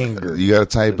breaks hanger? You got to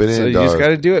type it So in, you dog. just got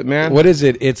to do it, man. What is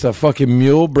it? It's a fucking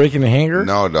mule breaking a hanger?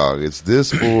 No, dog. It's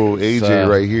this fool AJ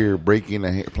right here breaking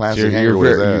a plastic hanger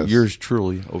with his ass. yours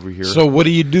truly over here. So what do?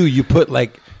 You put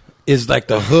like, is like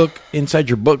the hook inside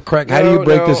your butt crack? How do you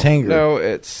break this hanger? No,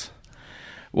 it's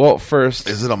well. First,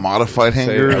 Is it a modified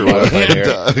hanger? Say or a modified what?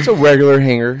 hanger. It's a regular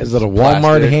hanger. Is it a Plastic.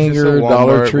 Walmart It's hanger, a Walmart,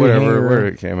 Dollar Tree whatever, hanger? where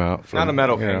it came out from. Not a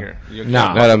metal you know. hanger. You No.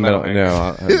 can't Not a have metal. hanger.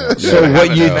 No. So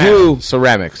what you do?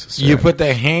 Ceramics. You put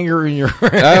the hanger in your I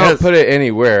ass. don't put it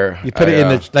anywhere. You put it in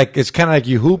the like. It's kind of like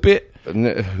you hoop it,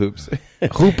 hoops.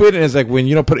 hoop it, and it's like when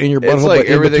you don't put it in your butthole, like but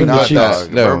in everything between the Nah, not cheeks.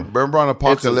 dog. No. Remember on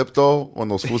Apocalypto when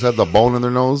those fools had the bone in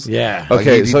their nose? Yeah. Like,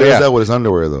 Okay, he so does yeah. that with his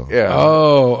underwear though. Yeah.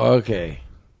 Oh, okay.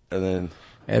 And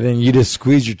And then you just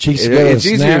squeeze your cheeks then together. it's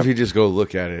and easier snap. if you just go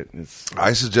look at it.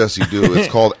 I suggest you do.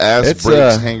 It's called Ass It's,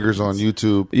 Breaks Hangers on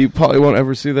YouTube. You probably won't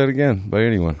ever see that again by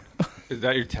anyone. Is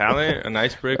that your talent? An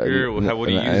icebreaker? What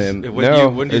do you And- use? no,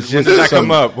 When it's does just that some,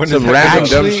 come up? When does some that come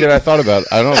random up? dumb shit I thought about.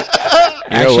 I don't.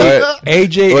 You know Actually, what?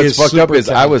 AJ What's is fucked up super is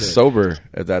I was talented. sober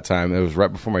at that time. It was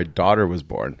right before my daughter was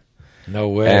born, No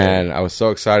way. and I was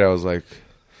so excited. I was like,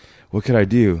 "What could I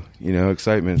do?" You know,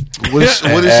 excitement. What is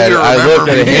And she to I looked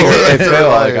remember at a me hanger. for? It fell.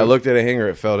 Like I looked at a hanger.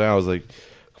 It fell down. I was like,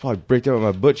 "Come on, break that with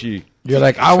my butt cheek." You're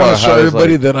like, I So want to show I was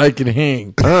everybody like- that I can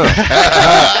hang.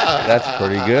 That's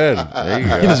pretty good. There you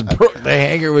You go. just broke the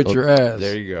hanger with your ass.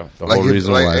 There you go. The Like, whole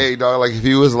reason why. hey dog, like if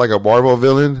he was like a Marvel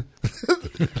villain,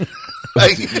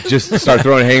 like Just start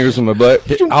throwing hangers in my butt.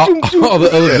 All the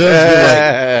other villains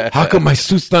were like, how come my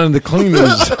suit's not in the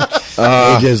cleaners?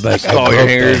 AJ's like, I all your broke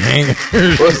the hangers.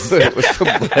 hangers. What's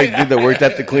the black dude that worked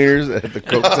at the cleaners at the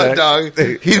coke sack? dog,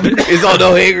 he'd be, It's all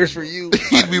no hangers for you.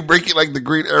 he'd be breaking like the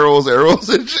green arrows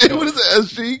and shit with his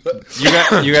ass cheek.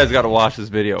 You guys got to watch this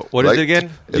video. What is Like, it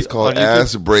again? It's called on YouTube?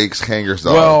 Ass Breaks Hangers.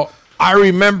 Dog. Well, I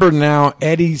remember now,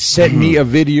 Eddie sent me a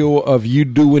video of you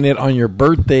doing it on your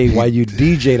birthday while you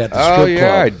DJ'd at the strip Oh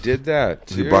yeah, I club. did that.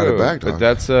 Too. You brought it back, but dog.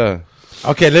 that's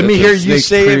Okay, let me That's a hear you sneak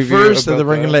say it preview first, and then about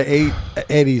we're going to that.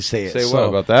 let Eddie say it. say So, what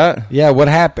about that? Yeah, what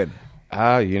happened?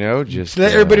 You know, just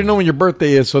Let everybody know when your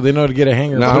birthday is so they know to get a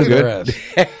hanger. No, for I'm their good.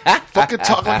 ass. fucking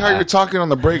talk like how you're talking on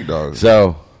the break, dog.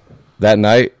 So that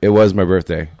night it was my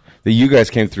birthday. You guys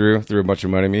came threw a bunch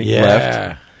of money at me, Yeah.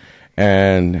 left,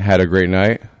 and had a great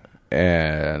night.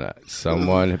 And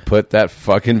someone put that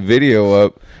fucking video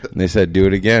up, and they said, "Do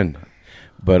it again."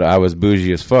 But I was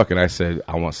bougie as fuck, and I said,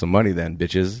 "I want some money, then,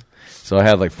 bitches." So I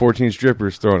had like 14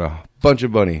 strippers throwing a bunch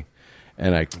of money,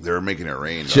 and I They were making it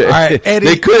rain. Dog. Shit. right, Eddie-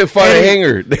 they couldn't find Eddie- a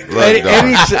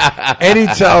hanger. Eddie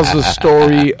tells the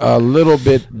story a little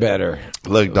bit better.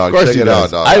 Look, dog, Of course check he it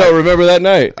does. out, dog. I don't remember that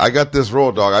night. I got this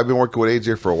rule, dog. I've been working with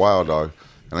AJ for a while, dog.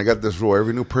 And I got this rule.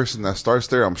 Every new person that starts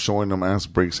there, I'm showing them Ass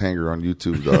Breaks Hanger on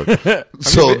YouTube, dog.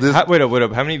 So Wait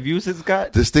up. How many views it's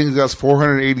got? this thing's got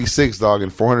 486, dog,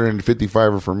 and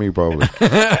 455 are for me, probably.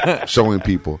 Showing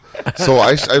people. So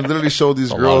I literally showed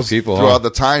these a lot girls of people, throughout huh? the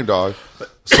time, dog.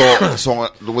 So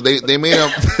when they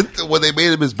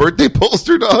made him his birthday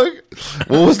poster, dog.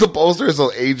 What was the poster? So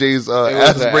AJ's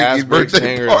ass breaking birthday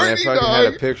hanger, party, and they fucking had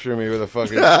a dog. picture of me with a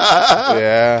fucking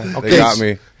yeah. They got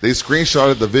me. They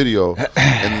screenshotted the video and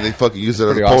then they fucking used it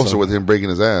as a Pretty poster awesome. with him breaking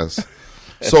his ass.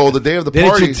 So the day of the Didn't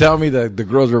party, you tell me that the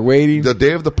girls were waiting? the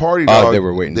day of the party, Oh, dog, they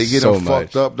were waiting They get so him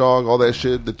fucked much. up, dog. All that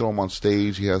shit. They throw him on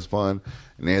stage. He has fun.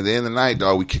 And then at the end of the night,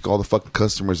 dog, we kick all the fucking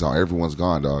customers out. Everyone's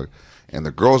gone, dog. And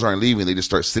the girls aren't leaving. They just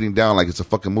start sitting down like it's a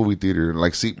fucking movie theater,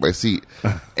 like seat by seat.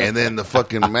 And then the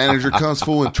fucking manager comes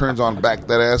fool and turns on back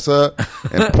that ass up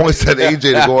and points at AJ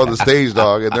to go on the stage,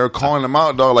 dog. And they're calling him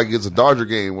out, dog, like it's a Dodger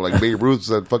game, like Babe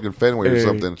Ruth's at fucking Fenway or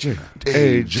something.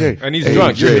 AJ. And he's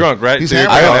drunk. You're drunk, right? He's So you're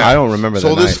hammered. drunk. I don't remember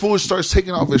So that this night. fool starts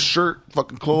taking off his shirt,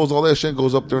 fucking clothes, all that shit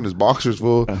goes up there in his boxers,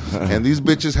 fool. And these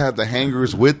bitches had the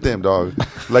hangers with them, dog.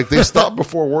 Like they stopped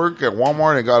before work at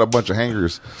Walmart and got a bunch of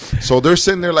hangers. So they're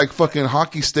sitting there like fucking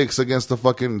hockey sticks against the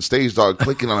fucking stage, dog,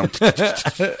 clicking on them.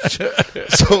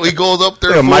 So he goes up there,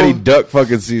 Like a fool. Mighty Duck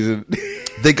fucking season.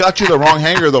 They got you the wrong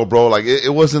hanger though, bro. Like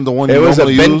it wasn't the one It you was a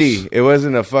normally bendy. use. It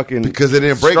wasn't a fucking Because it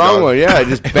didn't break, strong dog. one. Yeah, it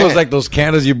just It was bent. like those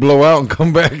candles you blow out and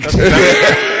come back.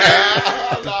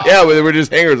 Yeah, but they were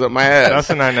just hangers up my ass. That's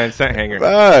a 99-cent hanger.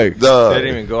 Fuck. They didn't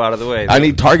even go out of the way. I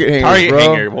need Target hangers, Target bro.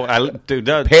 hanger. Well, dude,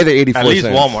 Pay the 84 At least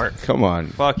cents. Walmart. Come on.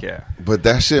 Fuck yeah. But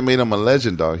that shit made him a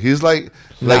legend, dog. He's like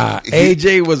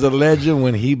AJ was a legend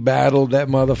when he battled that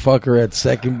motherfucker at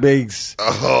second base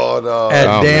oh no. at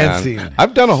Oh, dancing. man.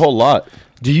 I've done a whole lot.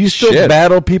 Do you still Shit.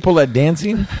 battle people at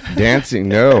dancing? Dancing,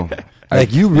 no.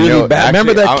 Like you really bad.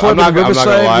 Remember that club in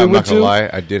Riverside we I'm went not gonna to? lie.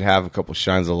 I did have a couple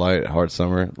shines of light at Hard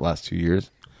Summer the last 2 years.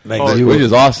 Like Which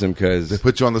is awesome because They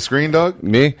put you on the screen, dog?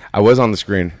 me, I was on the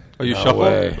screen. Oh, you shuffle?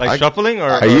 way. Like shuffling? Or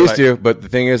I used to, but the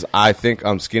thing is, I think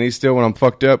I'm skinny still when I'm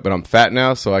fucked up, but I'm fat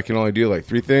now, so I can only do like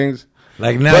 3 things.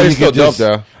 Like now But you it's still could just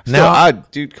dope though. now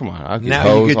Dude, come on. I get now you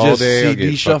hoes could all just day. I CD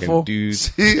get shuffle? fucking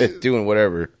dudes doing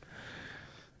whatever.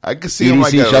 I could see him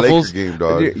like at a Laker game,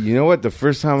 dog. Dude, you know what? The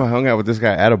first time I hung out with this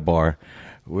guy at a bar,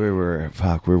 where were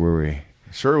we?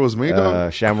 Sure it was me,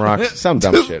 dog. Shamrocks, some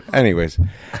dumb shit. Anyways,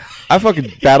 I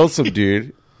fucking battled some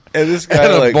dude, and this At guy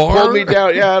a like bar? pulled me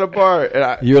down. Yeah, at a bar.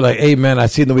 And you're like, hey man, I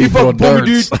seen the way you throw fucking pulled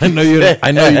me, darts. dude.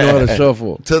 I know you know how to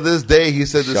shuffle. To this day, he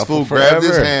said this Shuffle fool grabbed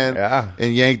his forever. hand Yeah.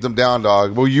 and yanked him down,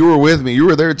 dog. Well, you were with me. You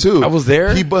were there too. I was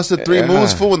there? He busted 3 Yeah.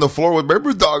 moves, fool, in the floor with.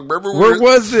 Remember, dog? Remember Where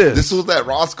was this? This was at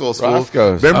Roscoe's, fool.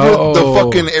 Roscoe's. Remember Oh. the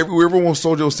fucking everyone was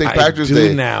Soldier St. I Patrick's do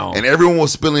Day now. and everyone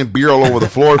was spilling beer all over the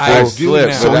floor, I fool. do slipped,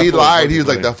 now. So That he fool lied. fucking He was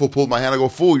like, played. "That fool pulled my hand." I go,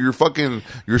 "Fool,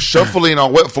 you're shuffling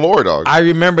on wet floor, dog." I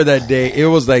remember that day. It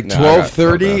was like No, I got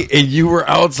 12:30, and you were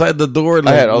outside the door. I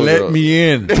Like, had all the let girls. me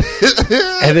in.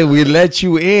 And then we let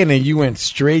you in, and you went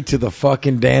straight to the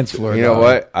fucking dance floor. You know dog.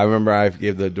 what? I remember I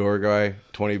gave the door guy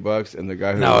 $20, and the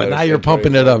guy who No, let us now in you're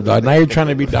pumping it 20 up, dog. Now you're trying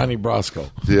to be Donnie Brasco.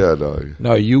 yeah, dog.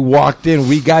 No, you walked in,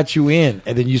 we got you in,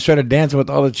 and then you started dancing with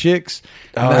all the chicks.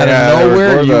 And out yeah, of they nowhere,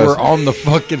 recorded you us. were on the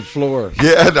fucking floor.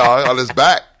 Yeah, dog, on his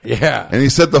back. Yeah. And he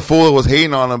said the fool was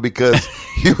hating on him because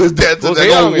he was dancing. Well, There they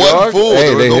was on me, one dog. fool. Hey,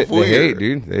 There was they, no hate, fool they here. hate,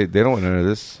 dude. They don't want none of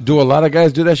this. Do a lot of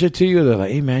guys do that shit to you? They're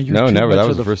like, hey, man, you're No, too never. much That of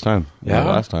was the first time. Yeah? The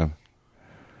last time.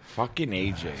 Fucking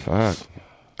AJ. Fuck.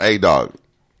 Hey, dog.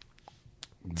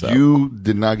 up? You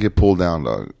did not get pulled down,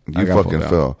 dog. I You got fucking pulled down.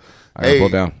 fell. I got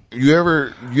pulled down. You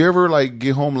ever like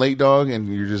get home late, dog, and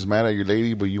you're just mad at your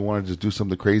lady, but you want to just do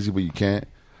something crazy, but you can't?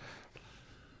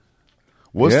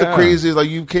 What's the Yeah. craziest? Like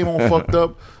you came home fucked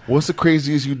up. What's the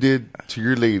craziest you did to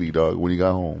your lady, dog, when you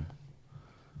got home?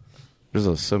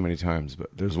 There's so many times, but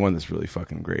there's one that's really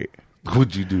fucking great.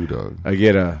 What'd you do, dog? I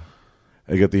get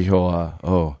the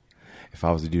whole, if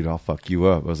I was a dude, I'll fuck you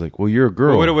up. I was like, well, you're a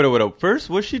girl. Wait. First,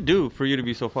 what'd she do for you to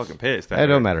be so fucking pissed? It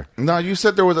don't matter. No, you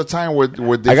said there was a time where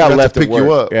they I got forgot left to pick at work.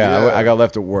 you up. Yeah, I got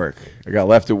left at work.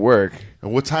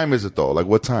 And what time is it though? Like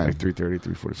what time? Like 3:30,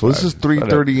 3:45. So this is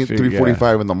 3:30 and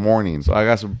 3:45 in the morning. So I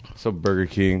got some Burger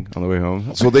King on the way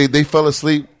home. So they fell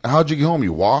asleep. How'd you get home?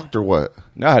 You walked or what?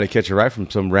 No, I had to catch a ride from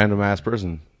some random ass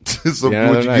person. So Yeah,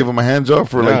 would no, you no. give him a hand job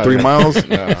for like No, 3 no. miles?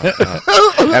 No.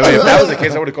 I mean, if that was the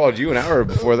case, I would have called you an hour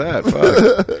before that.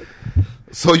 Fuck.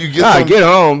 So you get I some, get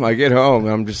home, and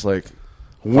I'm just like,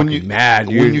 when fucking you mad,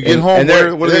 dude. When you get And- home, and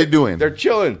they're- what are they doing? They're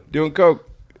chilling, doing coke,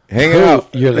 hanging Who?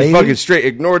 out. Your They lady? fucking straight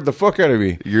ignored the fuck out of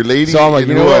me. Your lady So I'm like, and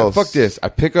you know who what? else? Fuck this. I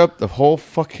pick up the whole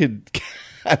fucking.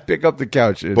 I pick up the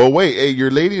couch. And, But wait, hey, your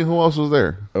lady and who else was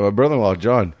there? my brother-in-law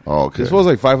John. Oh, okay. This was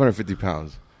like 550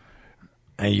 pounds.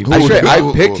 And you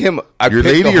I picked him. I Your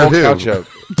picked lady the or whole him? couch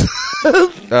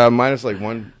up. Minus like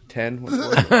 110.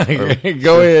 140.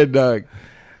 Go ahead, Doug.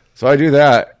 So I do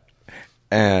that,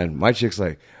 and my chick's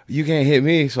like, "You can't hit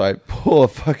me." So I pull a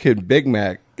fucking Big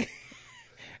Mac, and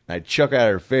I chuck it at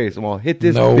her face. I'm all, hit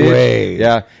this. No bitch. way.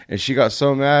 Yeah, and she got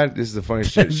so mad. This is the funny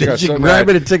shit. She Did got she so grab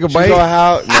mad. it and take a She bite? go,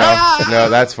 how? No,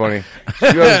 that's funny. She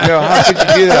goes, no, how could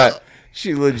you do that?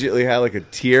 She legitimately had like a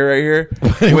tear right here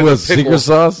With a secret pickle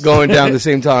sauce? going down the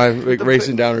same time, like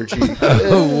racing down her cheek.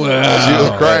 Oh, wow. She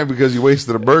was crying because you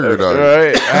wasted a burger, dog.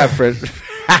 Right? I have friends.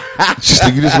 She's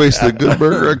like, you just wasted a good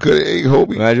burger. I could have ate,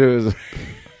 homie. Imagine it was.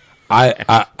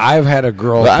 I've had a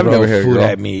girl Well, I've throw never had a food girl,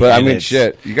 at me. but I and mean, it's-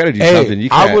 shit, you got to do Hey, something. You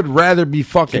I can't. would rather be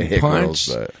fucking Can't hit punched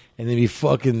girls, but- and then be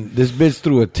fucking. This bitch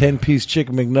threw a 10-piece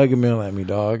chicken McNugget meal at me,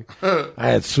 dog. I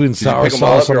had sweet and sour pick 'em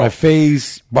all sauce up, on girl? my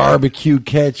face, barbecue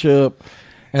ketchup,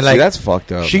 and See, that's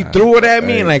fucked up, She man. threw it at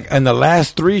me, Hey. and like, and the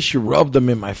last 3, she rubbed them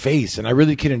in my face, and I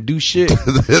really couldn't do shit.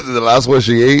 The last one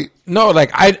she ate. No, like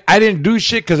I didn't do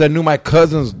shit because I knew my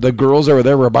cousins, the girls that were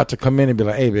there, were about to come in and be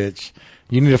like, "Hey, bitch,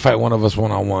 you need to fight one of us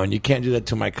 1-on-1. You can't do that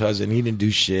to my cousin. He didn't do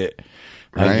shit."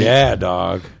 Like, Right. yeah,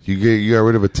 dog. You got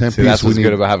rid of a 10-piece. See, that's what's when good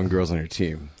you- about having girls on your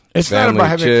team. It's Family, not about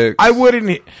having. chicks. I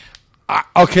wouldn't.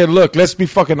 Okay, look, let's be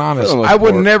fucking honest. So much I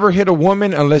would more. never hit a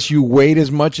woman unless you weighed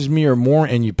as much as me or more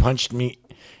and you punched me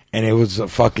and it was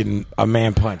a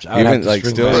man punch. I would have Even to like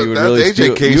string still, back. you would That's really AJ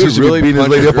still, case. you He would should really be beating his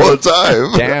punch lady a up all girl.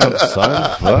 the time. Damn,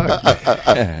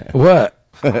 son, fuck. What?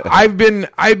 I've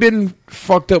been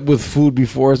fucked up with food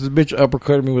before. This bitch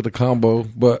uppercutted me with a combo,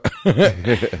 but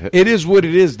it is what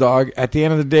it is, dog. At the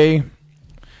end of the day,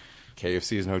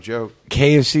 KFC is no joke.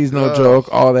 KFC's no joke.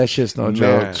 All that shit's no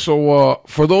joke. So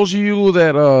for those of you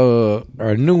that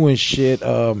are new and shit,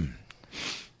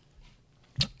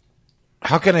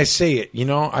 how can I say it? You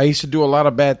know, I used to do a lot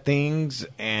of bad things,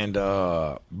 and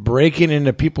breaking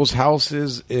into people's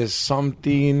houses is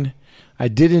something I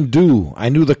didn't do. I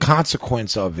knew the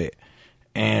consequence of it.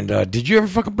 And did you ever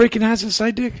fucking break in houses,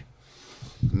 side dick?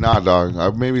 Nah, dog. I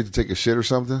maybe to take a shit or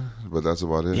something, but that's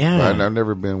about it. Yeah. But I've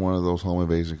never been one of those home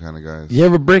invasion kind of guys. You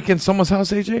ever break in someone's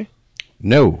house, AJ?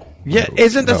 No. Yeah, No.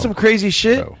 isn't that No. some crazy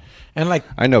shit? No. And like,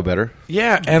 I know better.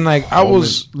 yeah, and like I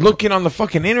was looking on the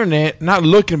fucking internet, not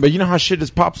looking, but you know how shit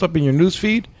just pops up in your news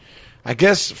feed? I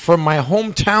guess from my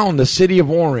hometown, the city of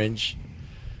Orange,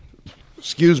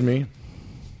 excuse me,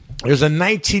 there's a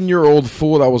 19-year-old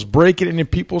fool that was breaking into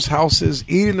people's houses,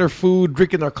 eating their food,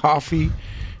 drinking their coffee,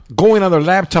 going on their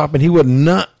laptop, and he would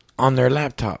nut on their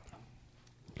laptop.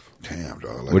 Damn,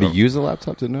 dog. Like, Would he use a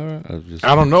laptop to know that?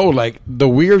 I don't know. Like, the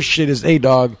weird shit is, hey,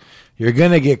 dog, you're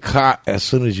going to get caught as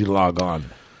soon as you log on.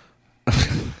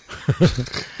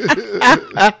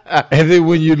 And then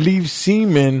when you leave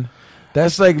semen,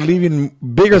 that's like leaving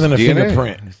bigger than a DNA.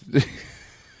 fingerprint.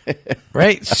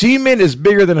 Right? Semen is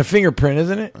bigger than a fingerprint,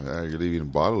 isn't it? You're leaving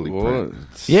bodily Well, print.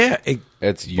 Yeah.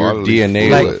 it's your Bodily DNA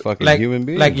fluid. of a fucking human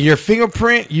being. Like your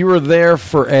fingerprint, you were there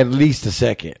for at least a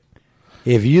second.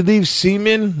 If you leave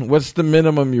semen, what's the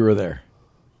minimum you were there?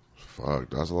 Fuck,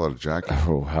 that's a lot of jacking.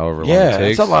 However long Yeah, it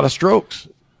takes. that's a lot of strokes.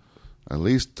 At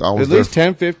least I was At there. least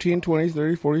 10, 15, 20,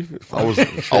 30, 40, 50. I was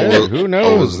Who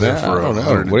knows? I was there man? for I don't know.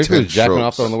 110 What if he was jacking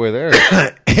strokes. off on the way there?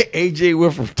 AJ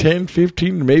went from 10,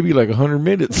 15 to maybe like 100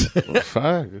 minutes.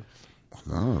 Fuck.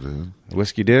 No, dude.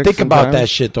 Whiskey dick. Think about sometimes. that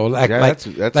shit though. Like, Yeah, like,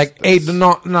 that's- like, hey,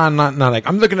 not. Like,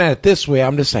 I'm looking at it this way.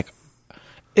 I'm just like,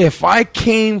 if I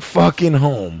came fucking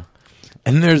home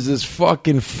and there's this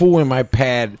fucking fool in my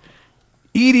pad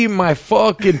eating my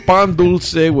fucking pan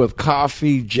dulce with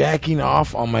coffee, jacking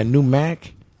off on my new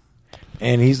Mac,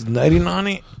 and he's nutting on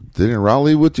it. Didn't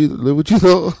Raleigh live with you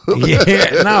though?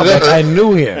 Yeah, no, but I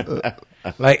knew him.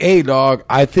 Like, hey, dog,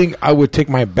 I think I would take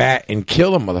my bat and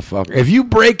kill a motherfucker. If you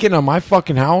break into my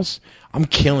fucking house, I'm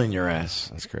killing your ass.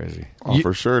 That's crazy. Oh,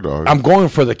 for sure, dog. I'm going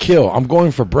for the kill. I'm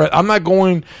going for breath. I'm not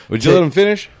going. Would you let him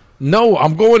finish? No,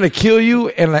 I'm going to kill you,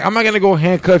 and like I'm not gonna go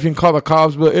handcuff you and call the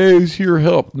cops. But hey, he's here,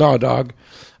 help. No, dog.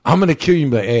 I'm gonna kill you.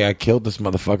 And be like, hey, I killed this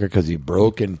motherfucker because he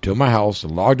broke into my house,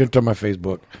 logged into my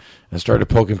Facebook, and started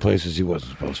poking places he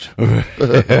wasn't supposed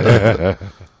to.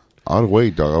 I'd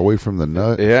wait, dog. I'd wait from the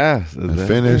nut. Yeah. And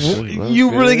finish.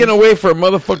 You really gonna wait for a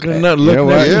motherfucking nut You looking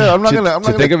know at what? you? Yeah, I'm not to, gonna. I'm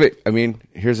to not think gonna. of it. I mean,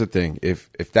 here's the thing: if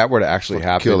that were to actually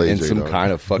happen kill in AJ, some dog.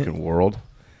 kind of fucking world,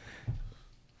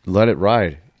 let it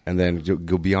ride, and then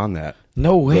go beyond that.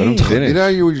 No Let way. him finish. Get out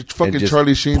of here with your fucking just-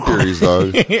 Charlie Sheen theories,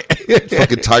 dog.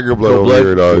 Fucking tiger blood over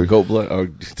here, dog. Goat blood. Oh,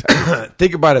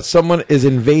 Think about it. Someone is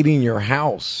invading your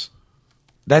house.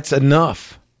 That's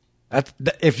enough.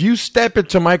 If you step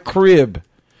into my crib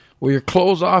with your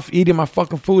clothes off, eating my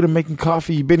fucking food and making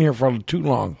coffee, you've been here for too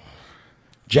long.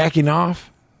 Jacking off?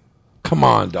 Come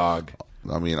on, dog.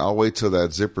 I mean, I'll wait till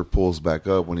that zipper pulls back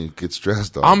up when he gets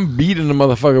dressed. Dog. I'm beating the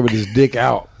motherfucker with his dick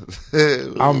out.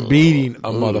 I'm beating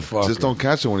a motherfucker. Just don't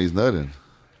catch him when he's nutting.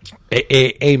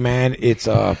 Hey, man, it's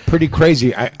pretty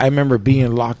crazy. I remember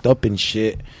being locked up and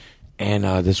shit, and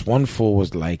this one fool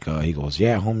was like, he goes,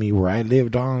 yeah, homie, where I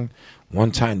lived on,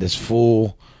 one time this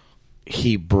fool,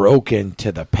 he broke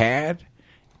into the pad,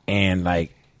 and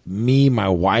like me, my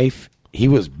wife, he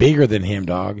was bigger than him,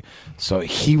 dog. So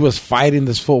he was fighting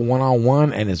this fool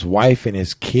one-on-one, and his wife and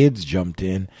his kids jumped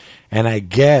in, and I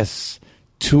guess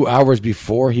 2 hours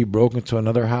before he broke into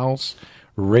another house,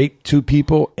 raped 2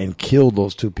 people and killed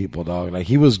those 2 people, dog. Like,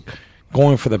 he was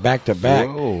going for the back-to-back.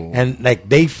 Whoa. And like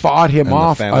they fought him And the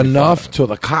off family enough fought. till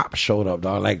the cops showed up,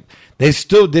 dog. Like, they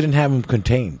still didn't have him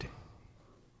contained.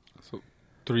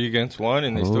 3 against 1,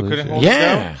 and they still couldn't shit. hold it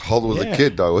Yeah. down? How old was Yeah. the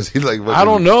kid, dog? Was he like? I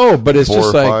don't know, but it's 4 just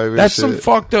or like 5 and that's some shit?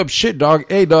 fucked up shit, dog.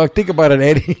 Hey, dog, think about it,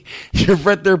 Eddie. You're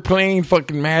right there playing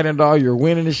fucking Madden, dog. You're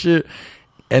winning and shit,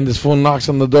 and this fool knocks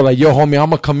on the door like, "Yo, homie,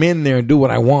 I'm gonna come in there and do what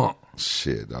I want."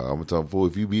 Shit, dog. I'm gonna tell him, fool,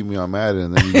 if you beat me on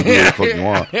Madden, then you can do what the fuck you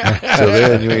want. So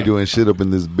then you ain't doing shit up in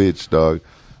this bitch, dog.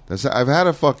 I've had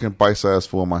a fucking bite ass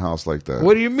fool in my house like that.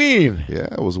 What do you mean? Yeah,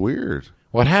 it was weird.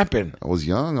 What happened? I was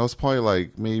young. I was probably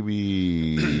like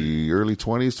maybe early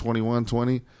 20s, 21,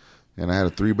 20. And I had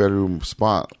a 3-bedroom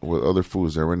spot with other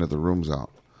fools that rented the rooms out.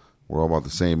 We're all about the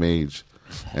same age.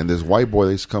 And this white boy,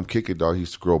 they used to come kick it, dog. He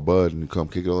used to grow bud and he'd come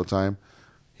kick it all the time.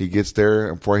 He gets there,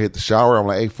 and before I hit the shower, I'm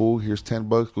like, hey, fool, here's $10.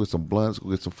 Go get some blunts. Go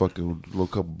get some fucking little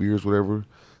couple beers, whatever.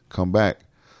 Come back.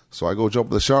 So I go jump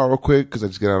in the shower real quick because I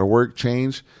just get out of work,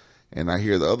 change. And I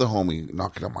hear the other homie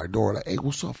knocking on my door like, hey,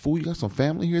 what's up, fool? You got some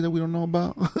family here that we don't know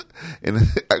about? And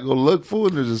I go look, fool,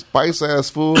 and there's this spice-ass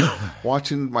fool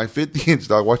watching my 50-inch,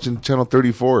 dog, watching Channel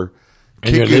 34.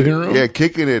 In your living room? Yeah,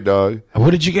 kicking it, dog.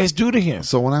 What did you guys do to him?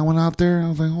 So when I went out there, I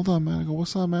was like, hold on, man. I go,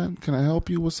 what's up, man? Can I help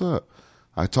you? What's up?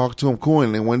 I talked to him cool.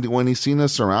 And then when he seen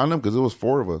us surround him, because it was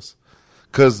 4 of us.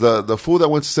 Because the fool that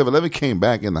went to 7-Eleven came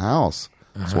back in the house.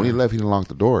 So when he left, he didn't lock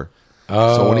the door.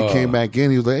 So when he came back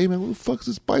in, he was like, hey, man, what the fuck's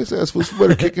this spice ass fool? You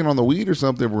better kick in on the weed or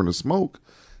something if we're going to smoke.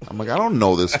 I'm like, I don't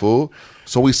know this fool.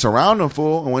 So we surround him,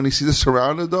 fool. And when he sees us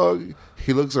surrounded, dog,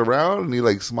 he looks around and he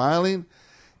like smiling.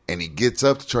 And he gets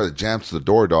up to try to jam to the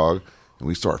door, dog. And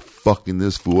we start fucking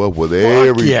this fool up with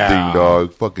everything,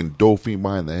 dog. Fucking doping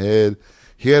behind the head.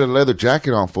 He had a leather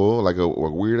jacket on, fool. Like a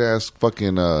weird ass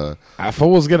fucking. I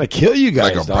fool was going to kill you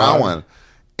guys, like a brown one.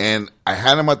 And I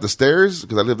had him at the stairs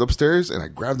because I lived upstairs, and I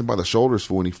grabbed him by the shoulders,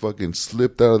 fool, and he fucking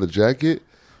slipped out of the jacket,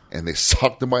 and they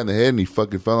socked him by the head, and he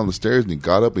fucking fell on the stairs, and he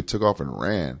got up and took off and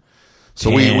ran.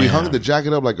 So we hung the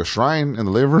jacket up like a shrine in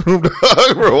the living room,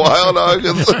 dog, for a while, dog.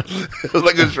 It was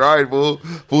like a shrine, fool.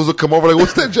 Fools would come over like,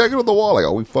 what's that jacket on the wall? Like,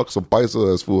 oh, we fucked some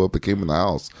paisa ass fool up that came in the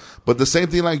house. But the same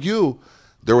thing like you.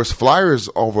 There was flyers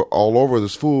all over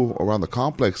this fool around the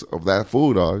complex of that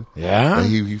fool, dog. Yeah? And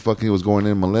he fucking was going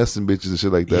in molesting bitches and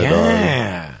shit like that, dog.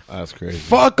 Yeah. That's crazy.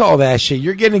 Fuck all that shit.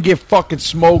 You're going to get fucking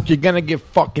smoked. You're going to get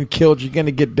fucking killed. You're going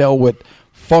to get dealt with.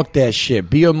 Fuck that shit.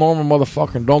 Be a normal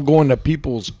motherfucker and don't go into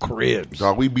people's cribs.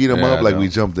 Dog, we beat him up like we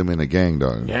jumped him in a gang,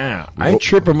 dog. Yeah. I ain't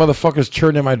tripping motherfuckers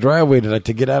turned in my driveway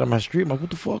to get out of my street. I'm like,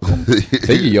 what the fuck? I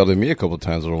think you yelled at me a couple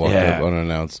times when I walked up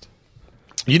unannounced.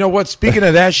 You know what? Speaking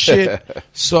of that shit,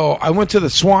 so I went to the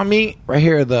swamp meet right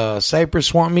here, the Cypress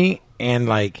swamp meet, and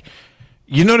like,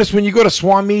 you notice when you go to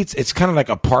swamp meets, it's kind of like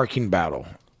a parking battle.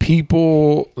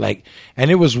 People like,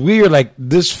 and it was weird. Like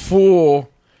this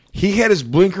fool, he had his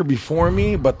blinker before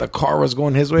me, but the car was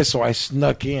going his way, so I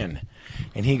snuck in.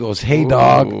 And he goes, "Hey,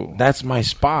 dog, that's my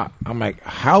spot." I'm like,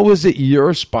 "How is it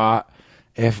your spot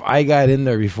if I got in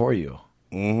there before you?"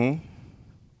 Mm-hmm.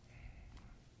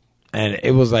 And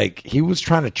it was like, he was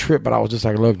trying to trip, but I was just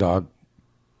like, look, dog,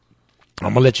 I'm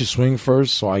going to let you swing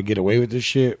first so I get away with this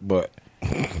shit, but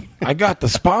I got the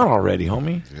spot already,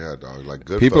 homie. Yeah, dog, like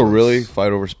good People fellas. really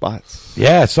fight over spots.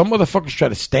 Yeah, some motherfuckers try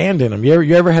to stand in them. You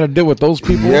ever had to deal with those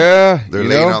people? Yeah. They're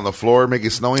laying on the floor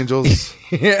making snow angels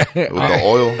Yeah. with the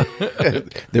oil.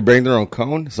 They bring their own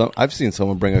cone. I've seen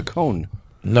someone bring a cone.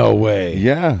 No way.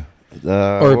 Yeah.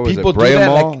 Or people do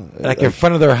that like in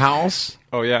front of their house.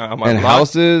 Oh yeah, on my and block,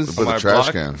 houses With my a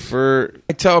trash block. can. for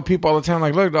I tell people all the time,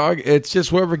 like, look, dog, it's just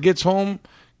whoever gets home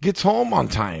on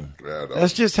time. Yeah, dog.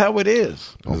 That's just how it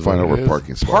is. Don't find out where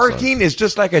parking spots Parking is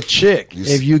just like a chick. You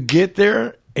If you get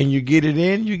there and you get it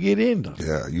in, you get in. Dog. are.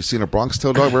 Yeah, you seen a Bronx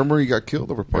Tail dog? Remember he got killed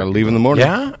over gotta parking. leave in the morning.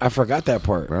 Yeah, I forgot that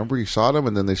part. Remember he shot him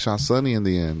and then they shot Sonny in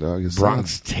the end, dog. His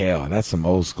Bronx son. Tale. That's some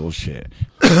old school shit.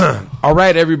 All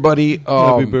right, everybody.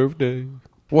 Happy birthday.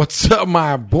 What's up,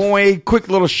 my boy? Quick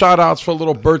little shout outs for a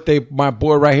little birthday, my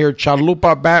boy right here,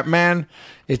 Chalupa Batman.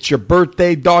 It's your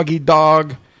birthday, doggy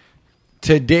dog.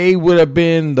 Today would have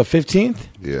been the 15th?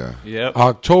 Yeah. Yep.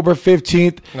 October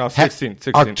 15th. No,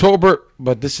 16th. October,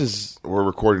 but this is We're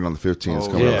recording on the 15th. It's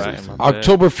coming yeah. out. Right.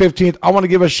 October 15th. I want to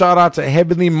give a shout out to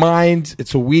Heavenly Minds.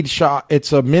 It's a weed shop.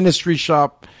 It's a ministry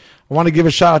shop. I want to give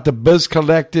a shout out to Biz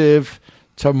Collective,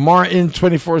 to Martin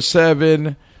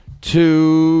 24/7,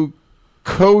 to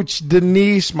Coach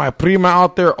Denise, my prima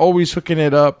out there, always hooking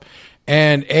it up.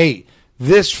 And hey,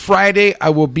 this Friday I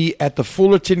will be at the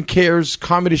Fullerton Cares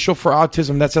Comedy Show for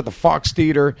Autism. That's at the Fox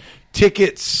Theater.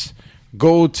 Tickets,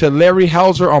 go to Larry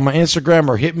Hauser on my Instagram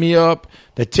or hit me up.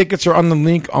 The tickets are on the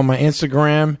link on my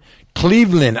Instagram.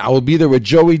 Cleveland, I will be there with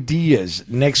Joey Diaz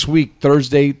next week,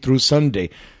 Thursday through Sunday.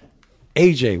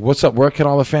 AJ, what's up? Where can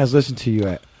all the fans listen to you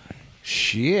at?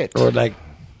 Shit. Or like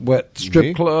what? Strip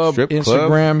Me? club, Strip club?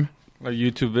 Instagram. A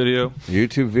YouTube video.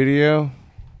 YouTube video.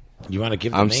 You want to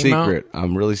give the I'm name secret.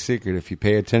 I'm really secret. If you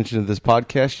pay attention to this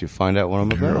podcast, you find out what I'm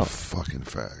You're a about. fucking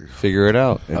fag. Figure it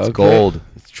out. It's Okay. gold.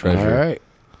 It's out? treasure. All right.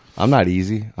 I'm not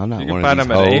easy. I'm not You one can find of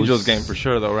them these at the hoes. Angels game for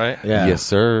sure, though, right? Yeah. Yes,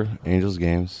 sir. Angels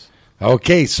games.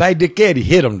 Okay, Side Dick Eddie,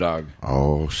 hit him, dog.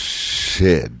 Oh,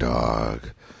 shit, dog.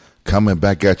 Coming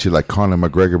back at you like Conor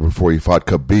McGregor before he fought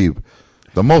Khabib.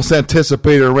 The most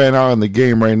anticipated rant out in the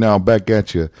game right now, back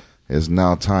at you. It's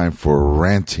now time for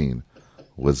ranting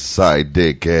with Side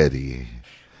Dick Eddie.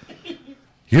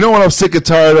 You know what I'm sick and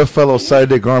tired of, fellow Side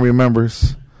Dick Army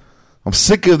members? I'm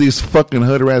sick of these fucking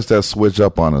hood rats that switch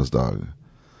up on us, dog.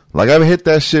 Like, I've hit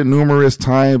that shit numerous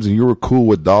times, and you were cool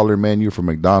with dollar menu for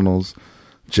McDonald's,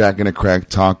 Jack and the Crack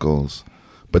tacos.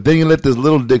 But then you let this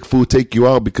little dick fool take you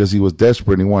out because he was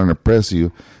desperate and he wanted to impress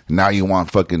you. And now you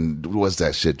want fucking, what's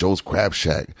that shit? Joe's Crab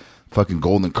Shack. Fucking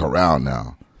Golden Corral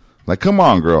now. Like, come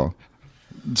on, girl.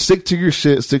 Stick to your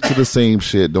shit. Stick to the same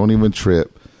shit. Don't even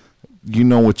trip. You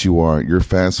know what you are. You're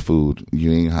fast food.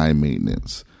 You ain't high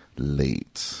maintenance.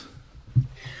 Late.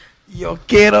 Yo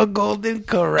quiero Golden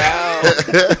Corral.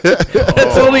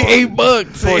 It's only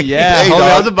 $8. Oh yeah, Hey, homie, I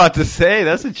dog. was about to say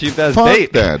that's a cheap ass Fuck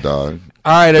date. that, dog.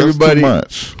 All right, That's everybody. too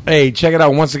much. Hey, check it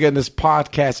out. Once again, this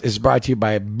podcast is brought to you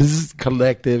by Bzz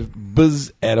Collective,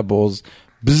 Bzz Edibles,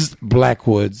 Bzz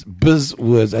Blackwoods, Bzz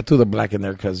Woods. I threw the black in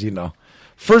there because,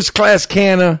 First Class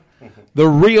Canna, the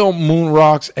real Moon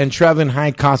Rocks, and Traveling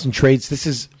High Concentrates. This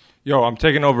is... Yo, I'm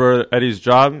taking over Eddie's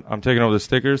job. I'm taking over the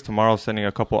stickers. Tomorrow, sending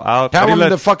a couple out. Tell Eddie, him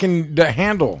let's- the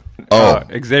handle.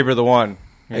 Xavier the One.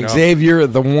 you know? Xavier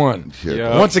the One.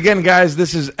 Yeah. Once again, guys,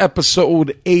 this is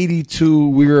episode 82.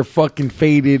 We are fucking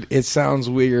faded. It sounds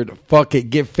weird. Fuck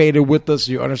it. Get faded with us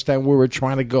so you understand where we're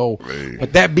trying to go. Right.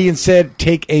 But that being said,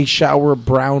 take a shower,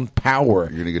 Brown Power.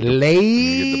 You're gonna get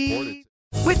Lay.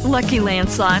 With Lucky Land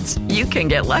Slots, you can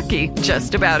get lucky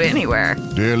just about anywhere.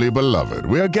 Dearly beloved,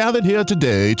 we are gathered here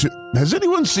today to... Has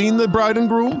anyone seen the bride and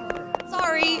groom?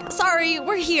 Sorry,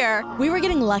 we're here. We were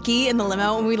getting lucky in the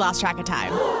limo and we lost track of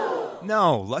time.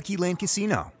 No, Lucky Land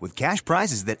Casino, with cash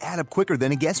prizes that add up quicker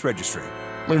than a guest registry.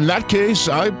 In that case,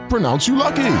 I pronounce you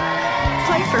lucky.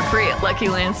 Play for free at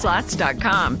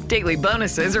LuckyLandSlots.com. Daily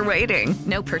bonuses are waiting.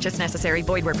 No purchase necessary.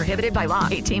 Void where prohibited by law.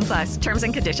 18+. Terms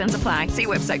and conditions apply. See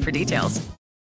website for details.